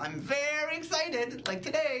people, I'm very excited, like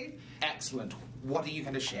today. Excellent. What are you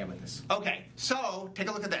going to share with us? Okay, so take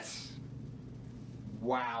a look at this.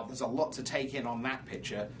 Wow, there's a lot to take in on that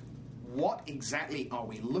picture. What exactly are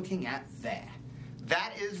we looking at there?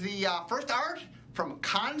 That is the first art from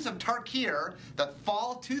Khans of Tarkir, the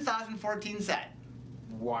fall 2014 set.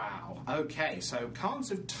 Wow. Okay, so Khans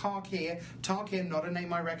of Tarkir. Tarkir, not a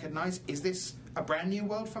name I recognize. Is this a brand new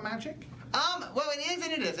world for Magic? Well, it is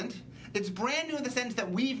and it isn't. It's brand new in the sense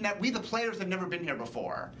that we the players have never been here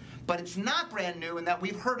before. But it's not brand new in that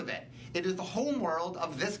we've heard of it. It is the home world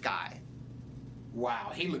of this guy.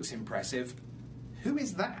 Wow, he looks impressive. Who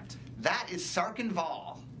is that? That is Sarkin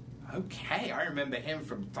Vol. Okay, I remember him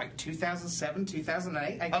from like 2007,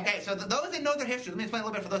 2008. Okay, so those that know their history, let me explain a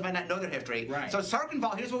little bit for those who might not know their history. Right. So Sarkin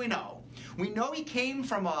Vol, here's what we know. We know he came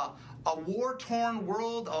from a war-torn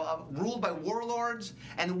world ruled by warlords,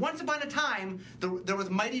 and once upon a time there was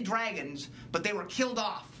mighty dragons, but they were killed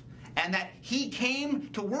off. And that he came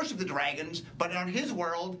to worship the dragons, but on his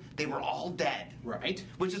world, they were all dead. Right.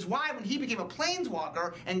 Which is why when he became a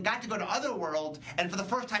planeswalker and got to go to other worlds and for the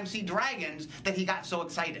first time see dragons, that he got so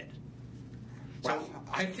excited. Well,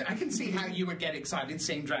 I can see how you would get excited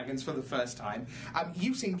seeing dragons for the first time.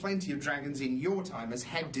 You've seen plenty of dragons in your time as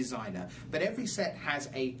head designer, but every set has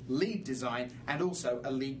a lead design and also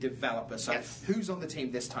a lead developer. So yes. Who's on the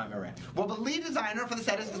team this time around? Well, the lead designer for the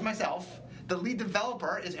set is myself. The lead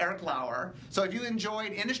developer is Eric Lauer. So if you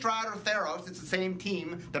enjoyed Innistrad or Theros, it's the same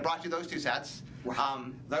team that brought you those 2 sets. Wow.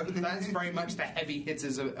 That's very much the heavy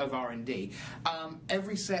hitters of R&D.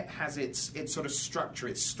 Every set has its sort of structure,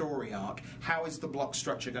 its story arc. How is the block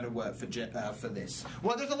structure going to work for this?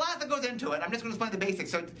 Well, there's a lot that goes into it. I'm just going to explain the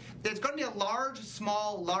basics. So it's going to be a large,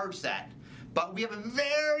 small, large set. But we have a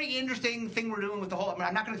very interesting thing we're doing with the whole.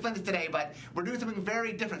 I'm not going to explain this today, but we're doing something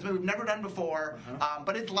very different, something we've never done before.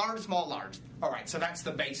 But it's large, small, large. All right, so that's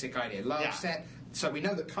the basic idea. Large set. So we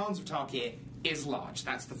know that Khans of Tarkir is large.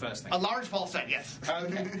 That's the first thing. A large fall set, yes.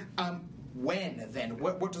 Okay. When then?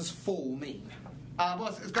 What does fall mean? Well,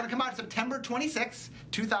 it's going to come out September 26,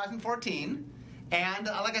 2014. And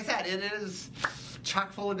like I said, it is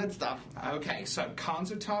chock full of good stuff. Okay, so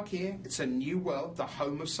Khans of Tarkir, it's a new world, the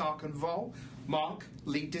home of Sarkin Vol. Mark,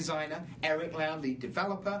 lead designer. Eric Lau, lead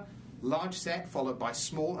developer. Large set, followed by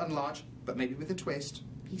small and large, but maybe with a twist,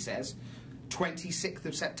 he says. 26th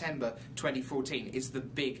of September 2014 is the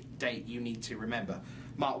big date you need to remember.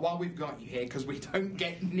 Mark, while we've got you here, because we don't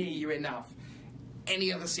get near you enough,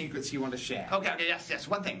 any other secrets you want to share? Okay, yes.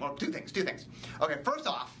 One thing, well, two things. Okay, first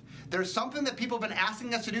off, there's something that people have been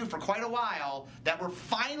asking us to do for quite a while that we're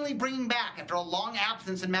finally bringing back after a long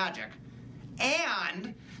absence in Magic.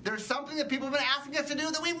 And there's something that people have been asking us to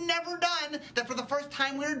do that we've never done that for the first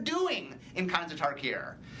time we're doing in Khans of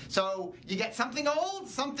Tarkir. So you get something old,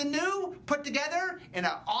 something new, put together in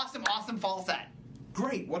an awesome, awesome fall set.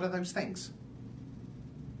 Great, what are those things?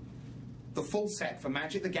 The full set for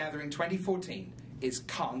Magic the Gathering 2014 is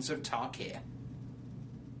Khans of Tarkir.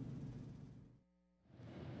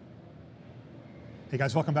 Hey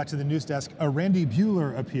guys, welcome back to the news desk. Randy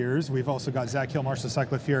Buehler appears. We've also got Zach Hill, Marshall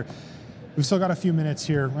Sutcliffe here. We've still got a few minutes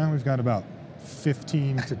here. Well, we've got about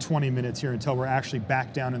 15 to 20 minutes here until we're actually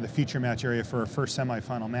back down in the feature match area for our first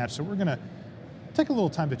semifinal match. So we're gonna take a little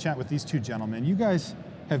time to chat with these two gentlemen. You guys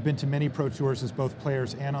have been to many Pro Tours as both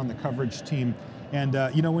players and on the coverage team. And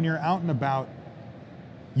you know, when you're out and about,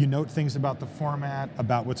 you note things about the format,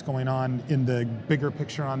 about what's going on in the bigger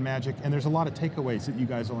picture on Magic, and there's a lot of takeaways that you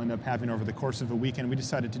guys will end up having over the course of a weekend. We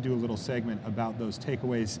decided to do a little segment about those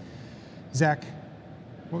takeaways. Zach,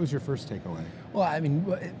 what was your first takeaway? Well, I mean,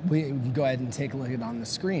 we can go ahead and take a look at it on the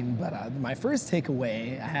screen, but my first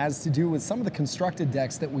takeaway has to do with some of the constructed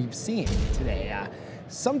decks that we've seen today.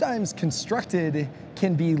 Sometimes constructed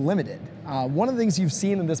can be limited. One of the things you've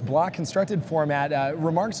seen in this block constructed format,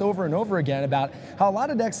 remarks over and over again about how a lot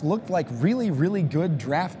of decks looked like really, really good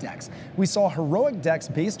draft decks. We saw heroic decks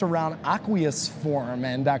based around Aqueous form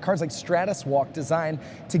and cards like Stratus Walk designed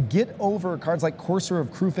to get over cards like Courser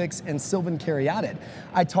of Krufix and Sylvan Caryatid.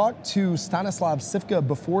 I talked to Stanislav Sivka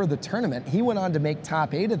before the tournament. He went on to make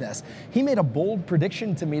top 8 of this. He made a bold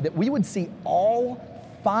prediction to me that we would see all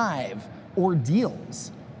 5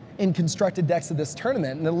 ordeals in constructed decks of this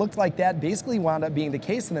tournament, and it looked like that basically wound up being the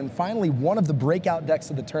case. And then finally, one of the breakout decks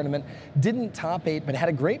of the tournament didn't top 8, but had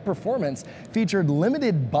a great performance, featured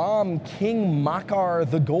Limited Bomb King Makar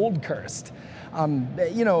the Gold Cursed.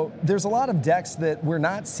 You know, there's a lot of decks that we're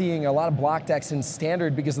not seeing, a lot of block decks in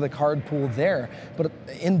standard because of the card pool there, but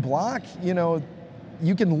in block, you know,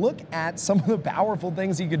 you can look at some of the powerful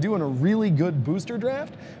things you could do in a really good booster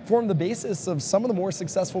draft, form the basis of some of the more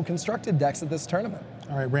successful constructed decks at this tournament.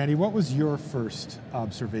 All right, Randy, what was your first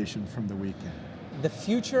observation from the weekend? The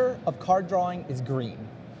future of card drawing is green.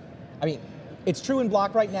 I mean, it's true in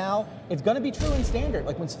block right now. It's going to be true in standard.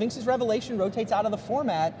 Like when Sphinx's Revelation rotates out of the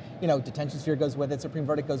format, you know, Detention Sphere goes with it, Supreme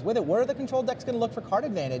Verdict goes with it. Where are the control decks going to look for card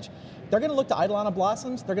advantage? They're going to look to Eidolon of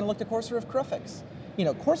Blossoms. They're going to look to Courser of Krufix. You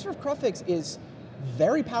know, Courser of Krufix is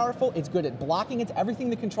very powerful. It's good at blocking. It's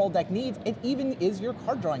everything the control deck needs. It even is your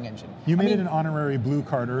card drawing engine. You made it an honorary blue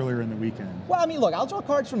card earlier in the weekend. Well, I mean, look, I'll draw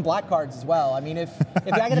cards from black cards as well. I mean, if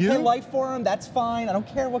I got to pay life for them, that's fine. I don't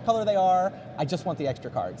care what color they are. I just want the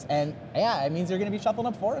extra cards. And yeah, it means they're going to be shuffling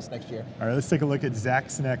up for us next year. All right, let's take a look at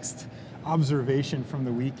Zach's next observation from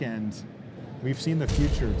the weekend. We've seen the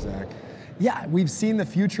future, Zach. Yeah, we've seen the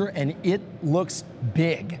future, and it looks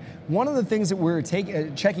big. One of the things that we're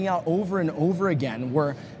checking out over and over again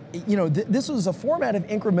were, you know, this was a format of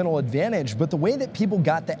incremental advantage, but the way that people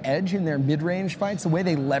got the edge in their mid-range fights, the way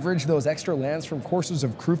they leveraged those extra lands from Coursers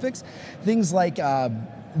of Krufix, things like you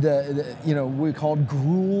know, we called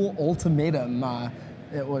Gruul Ultimatum.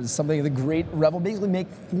 It was something the Great Revel, basically make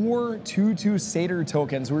 4 2/2 Satyr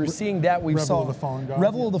tokens. We were seeing that. We saw Revel of the Fallen Gods.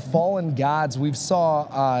 Revel of the Fallen Gods. We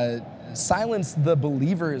saw Silence the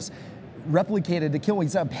Believers replicated to kill. We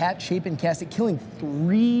saw Pat Chapin cast it, killing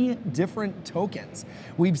 3 different tokens.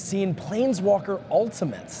 We've seen Planeswalker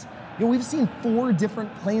Ultimates. You know, we've seen 4 different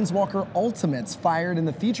Planeswalker Ultimates fired in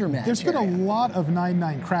the feature match. There's been a lot of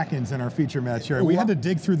 9/9 Krakens in our feature match area. We had to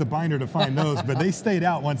dig through the binder to find those, but they stayed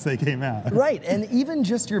out once they came out. Right, and even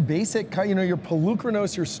just your basic, you know, your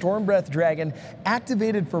Pelucranos, your Stormbreath Dragon,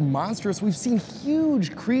 activated for Monstrous. We've seen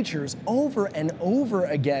huge creatures over and over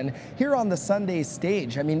again here on the Sunday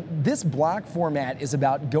stage. I mean, this block format is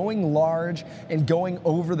about going large and going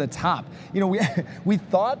over the top. You know, we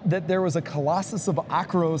thought that there was a Colossus of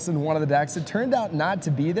Akros in one of the decks. It turned out not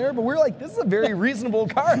to be there, but we're like, this is a very reasonable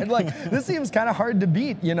card. Like, this seems kind of hard to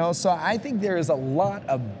beat, you know? So I think there is a lot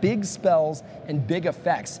of big spells and big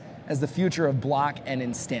effects as the future of block and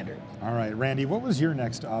in standard. All right, Randy, what was your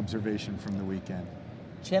next observation from the weekend?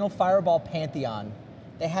 Channel Fireball Pantheon.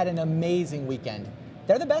 They had an amazing weekend.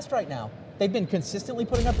 They're the best right now. They've been consistently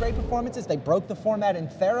putting up great performances. They broke the format in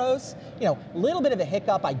Theros. You know, a little bit of a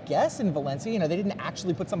hiccup, I guess, in Valencia. You know, they didn't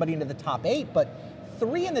actually put somebody into the top 8, but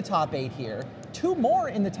 3 in the top 8 here, 2 more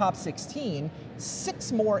in the top 16,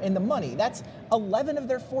 6 more in the money. That's 11 of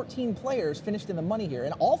their 14 players finished in the money here,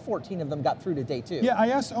 and all 14 of them got through to day 2. Yeah, I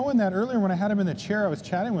asked Owen that earlier when I had him in the chair. I was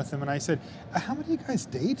chatting with him, and I said, how many of you guys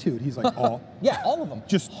day 2'd? He's like, all. Yeah, all of them.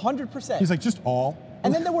 Just 100%. He's like, just all.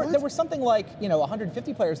 And then there were something like, you know,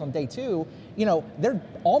 150 players on day 2. You know, they're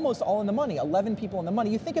almost all in the money. 11 people in the money.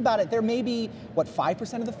 You think about it, there may be what,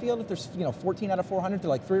 5% of the field. If there's, you know, 14 out of 400, they're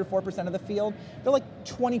like 3 or 4% of the field. They're like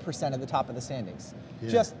 20% of the top of the standings. Yeah.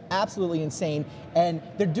 Just absolutely insane. And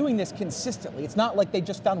they're doing this consistently. It's not like they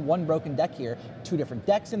just found one broken deck here. 2 different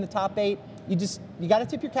decks in the top 8. you got to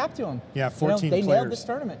tip your cap to them. Yeah, 14 they players. nailed this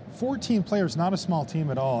tournament. 14 players, not a small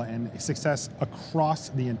team at all, and success across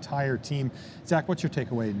the entire team. Zach, what's your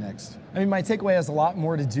takeaway next? I mean, my takeaway has a lot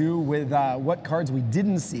more to do with what cards we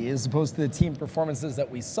didn't see as opposed to the team performances that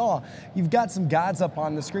we saw. You've got some gods up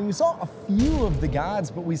on the screen. We saw a few of the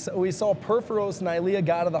gods, but we saw Perforos, Nylea,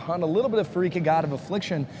 God of the Hunt, a little bit of Farika, God of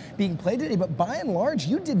Affliction being played today, but by and large,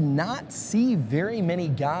 you did not see very many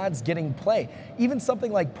gods getting play. Even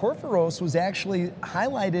something like Perforos was actually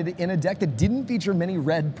highlighted in a deck that didn't feature many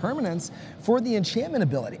red permanents for the enchantment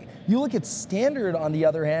ability. You look at Standard, on the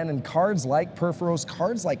other hand, and cards like Perforos,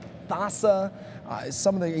 cards like Thassa,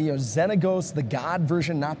 some of the Xenagos, the God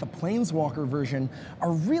version, not the Planeswalker version,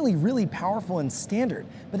 are really, really powerful in Standard.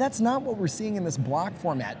 But that's not what we're seeing in this block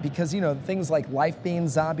format because, things like Lifebane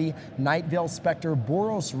Zombie, Nightveil Spectre,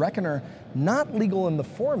 Boros Reckoner, not legal in the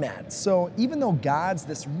format. So even though Gods,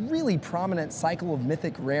 this really prominent cycle of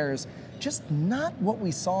mythic rares, just not what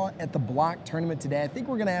we saw at the block tournament today. I think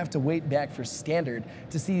we're going to have to wait back for Standard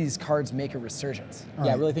to see these cards make a resurgence.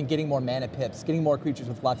 I really think getting more mana pips, getting more creatures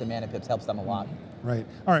with lots of mana pips helps them a lot. Right.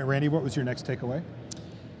 All right, Randy, what was your next takeaway?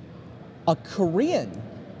 A Korean.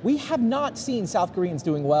 We have not seen South Koreans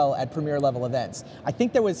doing well at premier level events. I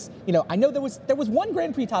think there was, I know there was one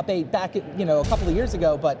Grand Prix top 8 back at, a couple of years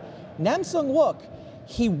ago, but Nam Sung-wook,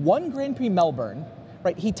 he won Grand Prix Melbourne.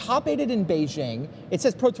 Right, he top 8'd in Beijing. It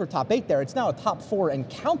says Pro Tour top 8 there. It's now a top 4 and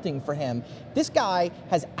counting for him. This guy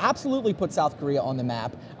has absolutely put South Korea on the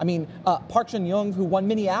map. I mean, Park Jun-young, who won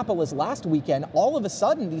Minneapolis last weekend, all of a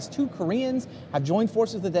sudden, these two Koreans have joined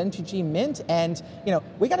forces with the MTG Mint, and,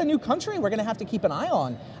 we got a new country we're going to have to keep an eye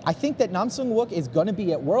on. I think that Nam Sung-wook is going to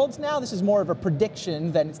be at Worlds now. This is more of a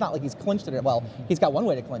prediction than, it's not like he's clinched it. Well, he's got one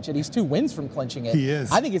way to clinch it. He's 2 wins from clinching it. He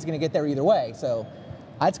is. I think he's going to get there either way, so...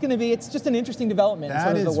 It's just an interesting development in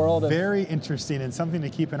sort of the world of... very interesting and something to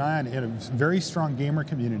keep an eye on in very strong gamer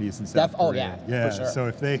communities in South Korea. Oh, yeah, for sure. So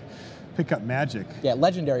if they pick up Magic. Yeah,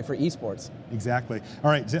 legendary for esports. Exactly.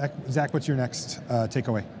 All right, Zach, what's your next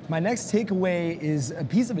takeaway? My next takeaway is a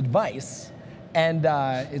piece of advice, and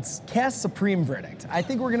it's cast Supreme Verdict. I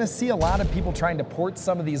think we're going to see a lot of people trying to port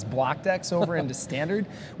some of these block decks over into Standard.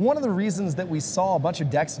 One of the reasons that we saw a bunch of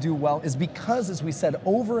decks do well is because, as we said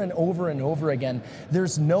over and over and over again,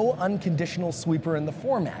 there's no unconditional sweeper in the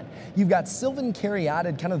format. You've got Sylvan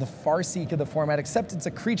Caryatid, kind of the Farseek of the format, except it's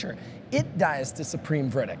a creature. It dies to Supreme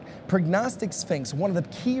Verdict. Prognostic Sphinx, one of the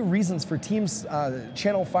key reasons for Team's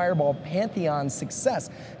Channel Fireball Pantheon's success,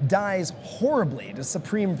 dies horribly to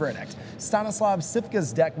Supreme Verdict. Stanislav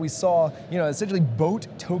Sivka's deck, we saw, essentially boat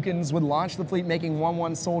tokens would launch the fleet, making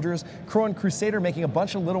 1/1 soldiers. Crowan Crusader making a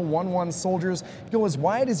bunch of little 1/1 soldiers. Go as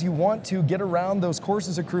wide as you want to, get around those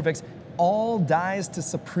courses of Kruvix, all dies to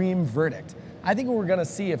Supreme Verdict. I think what we're going to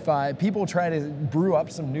see if people try to brew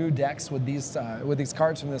up some new decks with these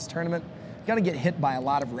cards from this tournament, got to get hit by a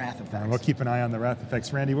lot of Wrath effects. We'll keep an eye on the Wrath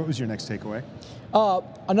effects. Randy, what was your next takeaway?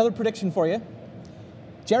 Another prediction for you.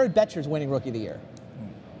 Jared Betcher's winning Rookie of the Year.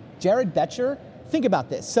 Jared Betcher, think about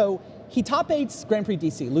this. So he top 8s Grand Prix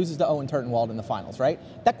DC, loses to Owen Turtenwald in the finals, right?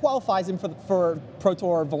 That qualifies him for Pro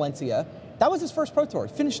Tour Valencia. That was his first Pro Tour.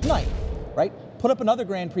 Finished 9th, right? Put up another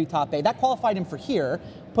Grand Prix top 8. That qualified him for here.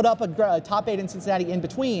 Put up a top 8 in Cincinnati in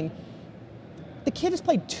between. The kid has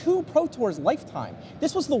played 2 Pro Tours lifetime.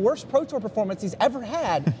 This was the worst Pro Tour performance he's ever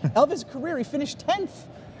had. Of his career, he finished 10th.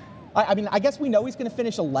 I mean, I guess we know he's going to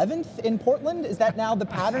finish 11th in Portland. Is that now the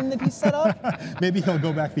pattern that he's set up? Maybe he'll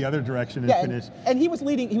go back the other direction and finish. And he was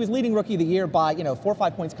leading Rookie of the Year by 4 or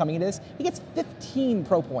 5 points coming into this. He gets 15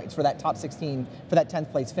 pro points for that top 16 for that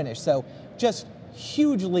 10th place finish. So just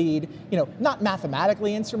huge lead. Not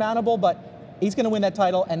mathematically insurmountable, but he's going to win that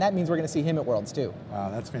title, and that means we're going to see him at Worlds too.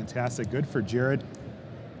 Wow, that's fantastic. Good for Jared.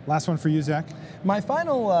 Last one for you, Zach. My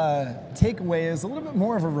final takeaway is a little bit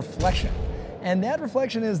more of a reflection. And that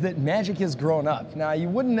reflection is that Magic has grown up. Now, you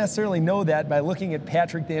wouldn't necessarily know that by looking at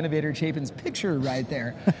Patrick the Innovator Chapin's picture right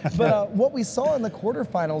there. But what we saw in the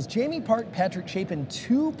quarterfinals, Jamie Park, Patrick Chapin,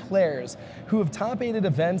 2 players who have top 8'd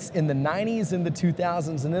events in the 90s, in the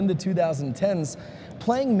 2000s, and in the 2010s,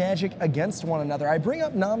 playing Magic against one another. I bring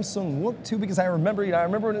up Nam Sung-wook too because I remember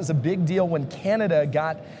when it was a big deal when Canada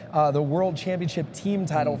got the World Championship team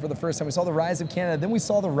title for the first time. We saw the rise of Canada, then we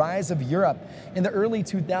saw the rise of Europe. In the early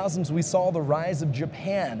 2000s, we saw the rise of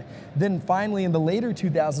Japan. Then finally in the later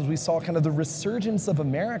 2000s, we saw kind of the resurgence of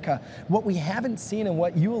America. What we haven't seen, and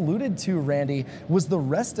what you alluded to, Randy, was the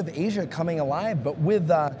rest of Asia coming alive. But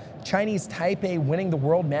with Chinese Taipei winning the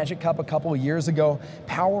World Magic Cup a couple of years ago,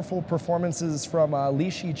 powerful performances from Li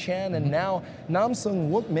Shichen, and now Nam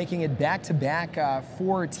Sung Wook making it back-to-back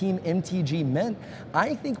for Team MTG Mint,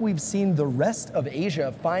 I think we've seen the rest of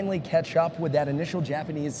Asia finally catch up with that initial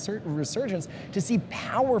Japanese resurgence to see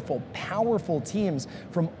powerful, powerful teams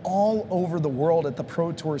from all over the world at the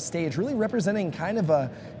Pro Tour stage, really representing kind of a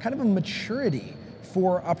maturity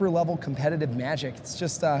for upper-level competitive Magic. It's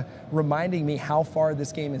just reminding me how far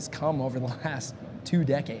this game has come over the last 2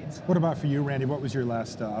 decades. What about for you, Randy? What was your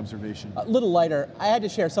last observation? A little lighter. I had to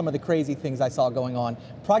share some of the crazy things I saw going on.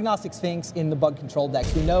 Prognostic Sphinx in the bug control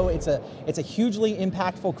decks. We know it's a hugely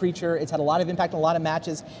impactful creature. It's had a lot of impact in a lot of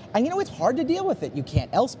matches. And you know, it's hard to deal with it. You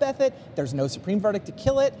can't Elspeth it. There's no Supreme Verdict to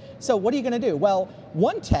kill it. So what are you going to do? Well,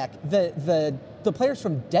 one tech, the players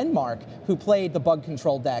from Denmark who played the bug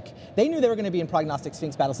control deck, they knew they were going to be in Prognostic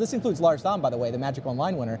Sphinx battles. This includes Lars Dam, by the way, the Magic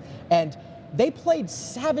Online winner. And they played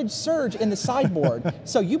Savage Surge in the sideboard.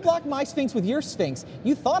 So you blocked my Sphinx with your Sphinx.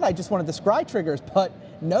 You thought I just wanted the scry triggers, but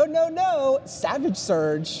no, no, no. Savage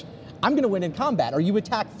Surge, I'm going to win in combat. Or you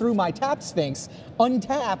attack through my tapped Sphinx,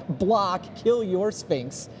 untap, block, kill your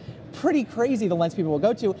Sphinx. Pretty crazy the lens people will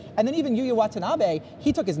go to. And then even Yuya Watanabe,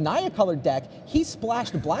 he took his Naya-colored deck, he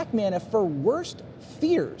splashed black mana for Worst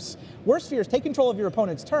Fears. Worst Fears, take control of your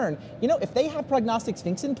opponent's turn. You know, if they have Prognostic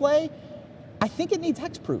Sphinx in play, I think it needs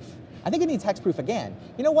hexproof. I think it needs hexproof again.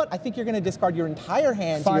 You know what? I think you're going to discard your entire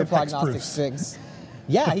hand to your Prognostic Sphinx.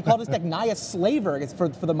 Yeah, he called his deck Naya Slaver for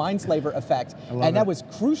the Mind Slaver effect. And that was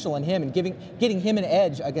crucial in him and getting him an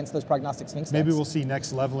edge against those Prognostic Sphinx Maybe decks. we'll see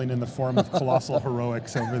next leveling in the form of colossal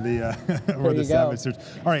heroics over the over the Savage Surge.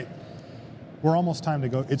 All right, we're almost time to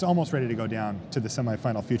go. It's almost ready to go down to the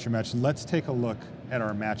semifinal future match. Let's take a look at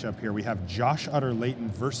our matchup here. We have Josh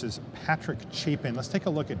Utter-Layton versus Patrick Chapin. Let's take a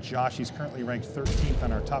look at Josh. He's currently ranked 13th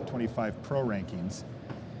on our top 25 pro rankings.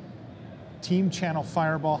 Team Channel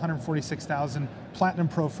Fireball, 146,000, Platinum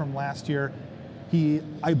Pro from last year. He,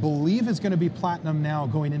 I believe, is going to be Platinum now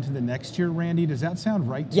going into the next year, Randy. Does that sound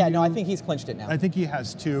right to you? Yeah, no, I think he's clinched it now. I think he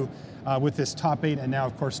has too, with this top 8 and now,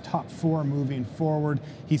 of course, top 4 moving forward.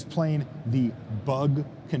 He's playing the bug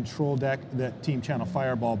control deck that Team Channel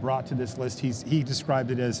Fireball brought to this list. He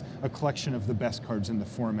described it as a collection of the best cards in the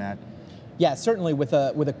format. Yeah, certainly with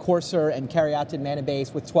a Courser and Caryatid mana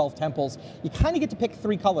base with 12 temples, you kind of get to pick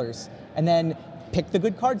 3 colors and then pick the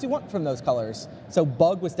good cards you want from those colors. So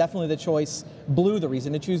Bug was definitely the choice. Blue, the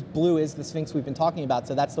reason to choose blue is the Sphinx we've been talking about,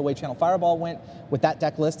 so that's the way Channel Fireball went with that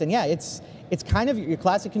deck list. And yeah, it's kind of your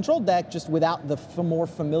classic control deck, just without the more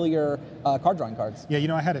familiar card drawing cards. Yeah, you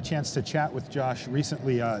know, I had a chance to chat with Josh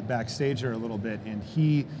recently backstage there a little bit, and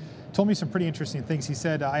he told me some pretty interesting things. He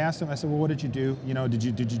said, I asked him, I said, well, what did you do? You know, did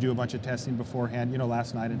you do a bunch of testing beforehand, you know,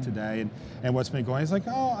 last night and today, and what's been going? He's like,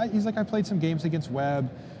 I played some games against Webb,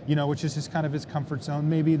 you know, which is just kind of his comfort zone.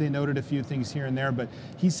 Maybe they noted a few things here and there, but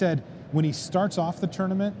he said when he starts off the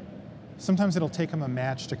tournament, sometimes it'll take him a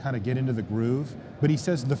match to kind of get into the groove, but he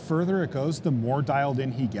says the further it goes, the more dialed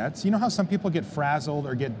in he gets. You know how some people get frazzled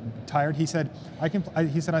or get tired? He said, I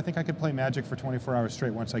think I could play Magic for 24 hours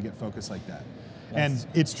straight once I get focused like that. And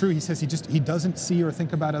it's true, he says he doesn't see or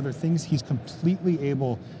think about other things. He's completely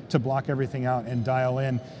able to block everything out and dial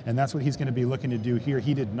in, and that's what he's going to be looking to do here.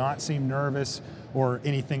 He did not seem nervous or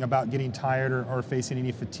anything about getting tired or facing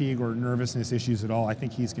any fatigue or nervousness issues at all. I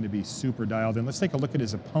think he's going to be super dialed in. Let's take a look at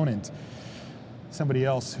his opponent. Somebody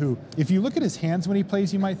else who, if you look at his hands when he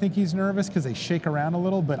plays, you might think he's nervous because they shake around a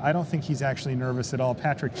little, but I don't think he's actually nervous at all.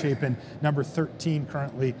 Patrick Chapin, number 13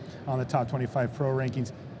 currently on the top 25 pro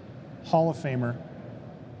rankings. Hall of Famer,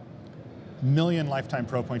 million lifetime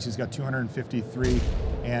pro points. He's got 253,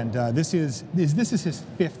 and this is his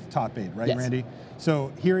 5th top 8, right, yes. Randy?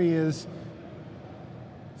 So here he is,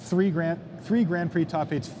 3 Grand Prix top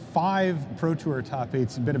 8s, 5 Pro Tour top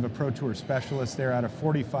 8s, a bit of a Pro Tour specialist there out of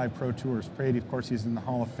 45 Pro Tours played. Of course, he's in the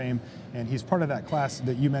Hall of Fame, and he's part of that class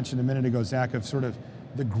that you mentioned a minute ago, Zach, of sort of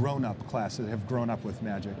the grown-up class that have grown up with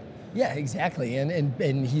Magic. Yeah, exactly,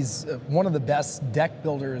 and he's one of the best deck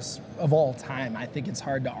builders of all time. I think it's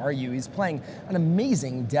hard to argue. He's playing an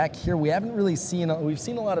amazing deck here. We haven't really we've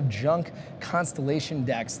seen a lot of junk Constellation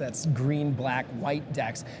decks, that's green, black, white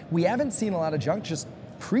decks. We haven't seen a lot of junk, just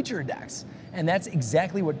creature decks. And that's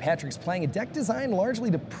exactly what Patrick's playing, a deck designed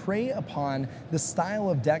largely to prey upon the style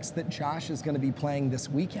of decks that Josh is going to be playing this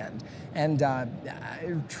weekend. And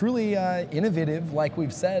truly innovative, like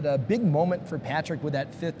we've said, a big moment for Patrick with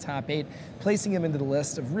that 5th top 8, placing him into the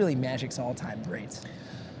list of really Magic's all-time greats.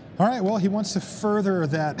 All right, well, he wants to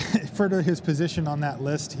further his position on that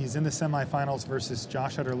list. He's in the semifinals versus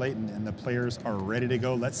Josh Utter-Layton, and the players are ready to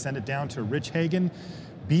go. Let's send it down to Rich Hagan,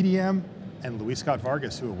 BDM, and Luis Scott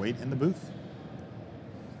Vargas, who await in the booth.